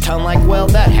hitting each town like, well,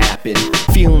 that happened.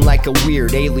 Feeling like a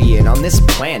weird alien on this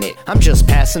planet. I'm just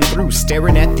passing through,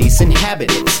 staring at these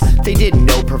inhabitants. They didn't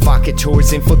know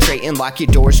provocateurs infiltrating, lock your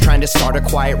doors, trying to start a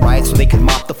quiet riot so they could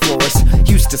mop the floors.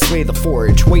 Used to slay the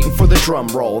forage, waiting for the drum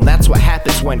roll. And that's what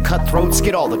happens when cutthroats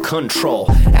get all the control.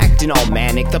 Acting all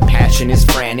manic, the passion is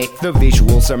frantic, the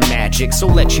visuals are magic, so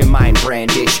let your mind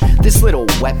brandish this little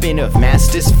weapon of mass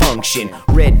dysfunction.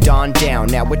 Red Dawn down,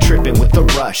 now we're tripping with the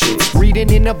Russians.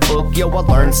 Reading in a book, yo, I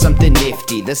learned something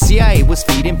nifty. The CIA was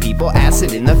feeding people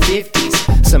acid in the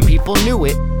 50s. Some people knew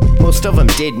it, most of them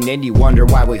didn't, and you wonder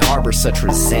why we harbor such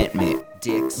resentment.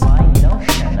 Dicks. My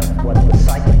notion of what the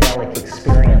psychedelic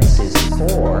experience is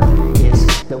for is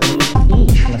that we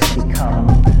each must become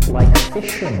like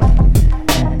fishermen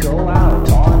and go out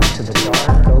onto the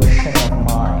dark ocean of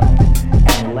mind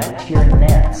and let your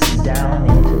nets down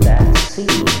into that sea.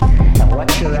 And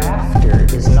what you're after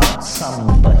is not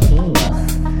some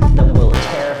behemoth that will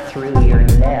tear through your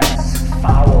nets,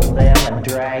 foul them, and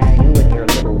drag you in your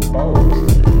little boat,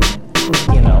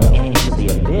 into the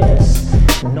abyss.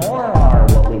 Nor are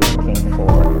what we're looking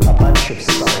for a bunch of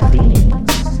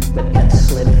sardines that can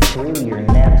slip through your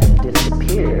net and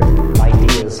disappear.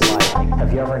 Ideas like,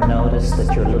 have you ever noticed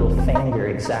that your little finger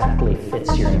exactly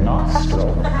fits your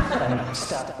nostril? And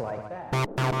stuff like that.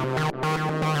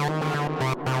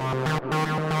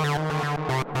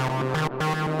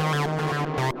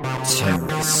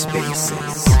 Terra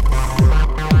Spaces.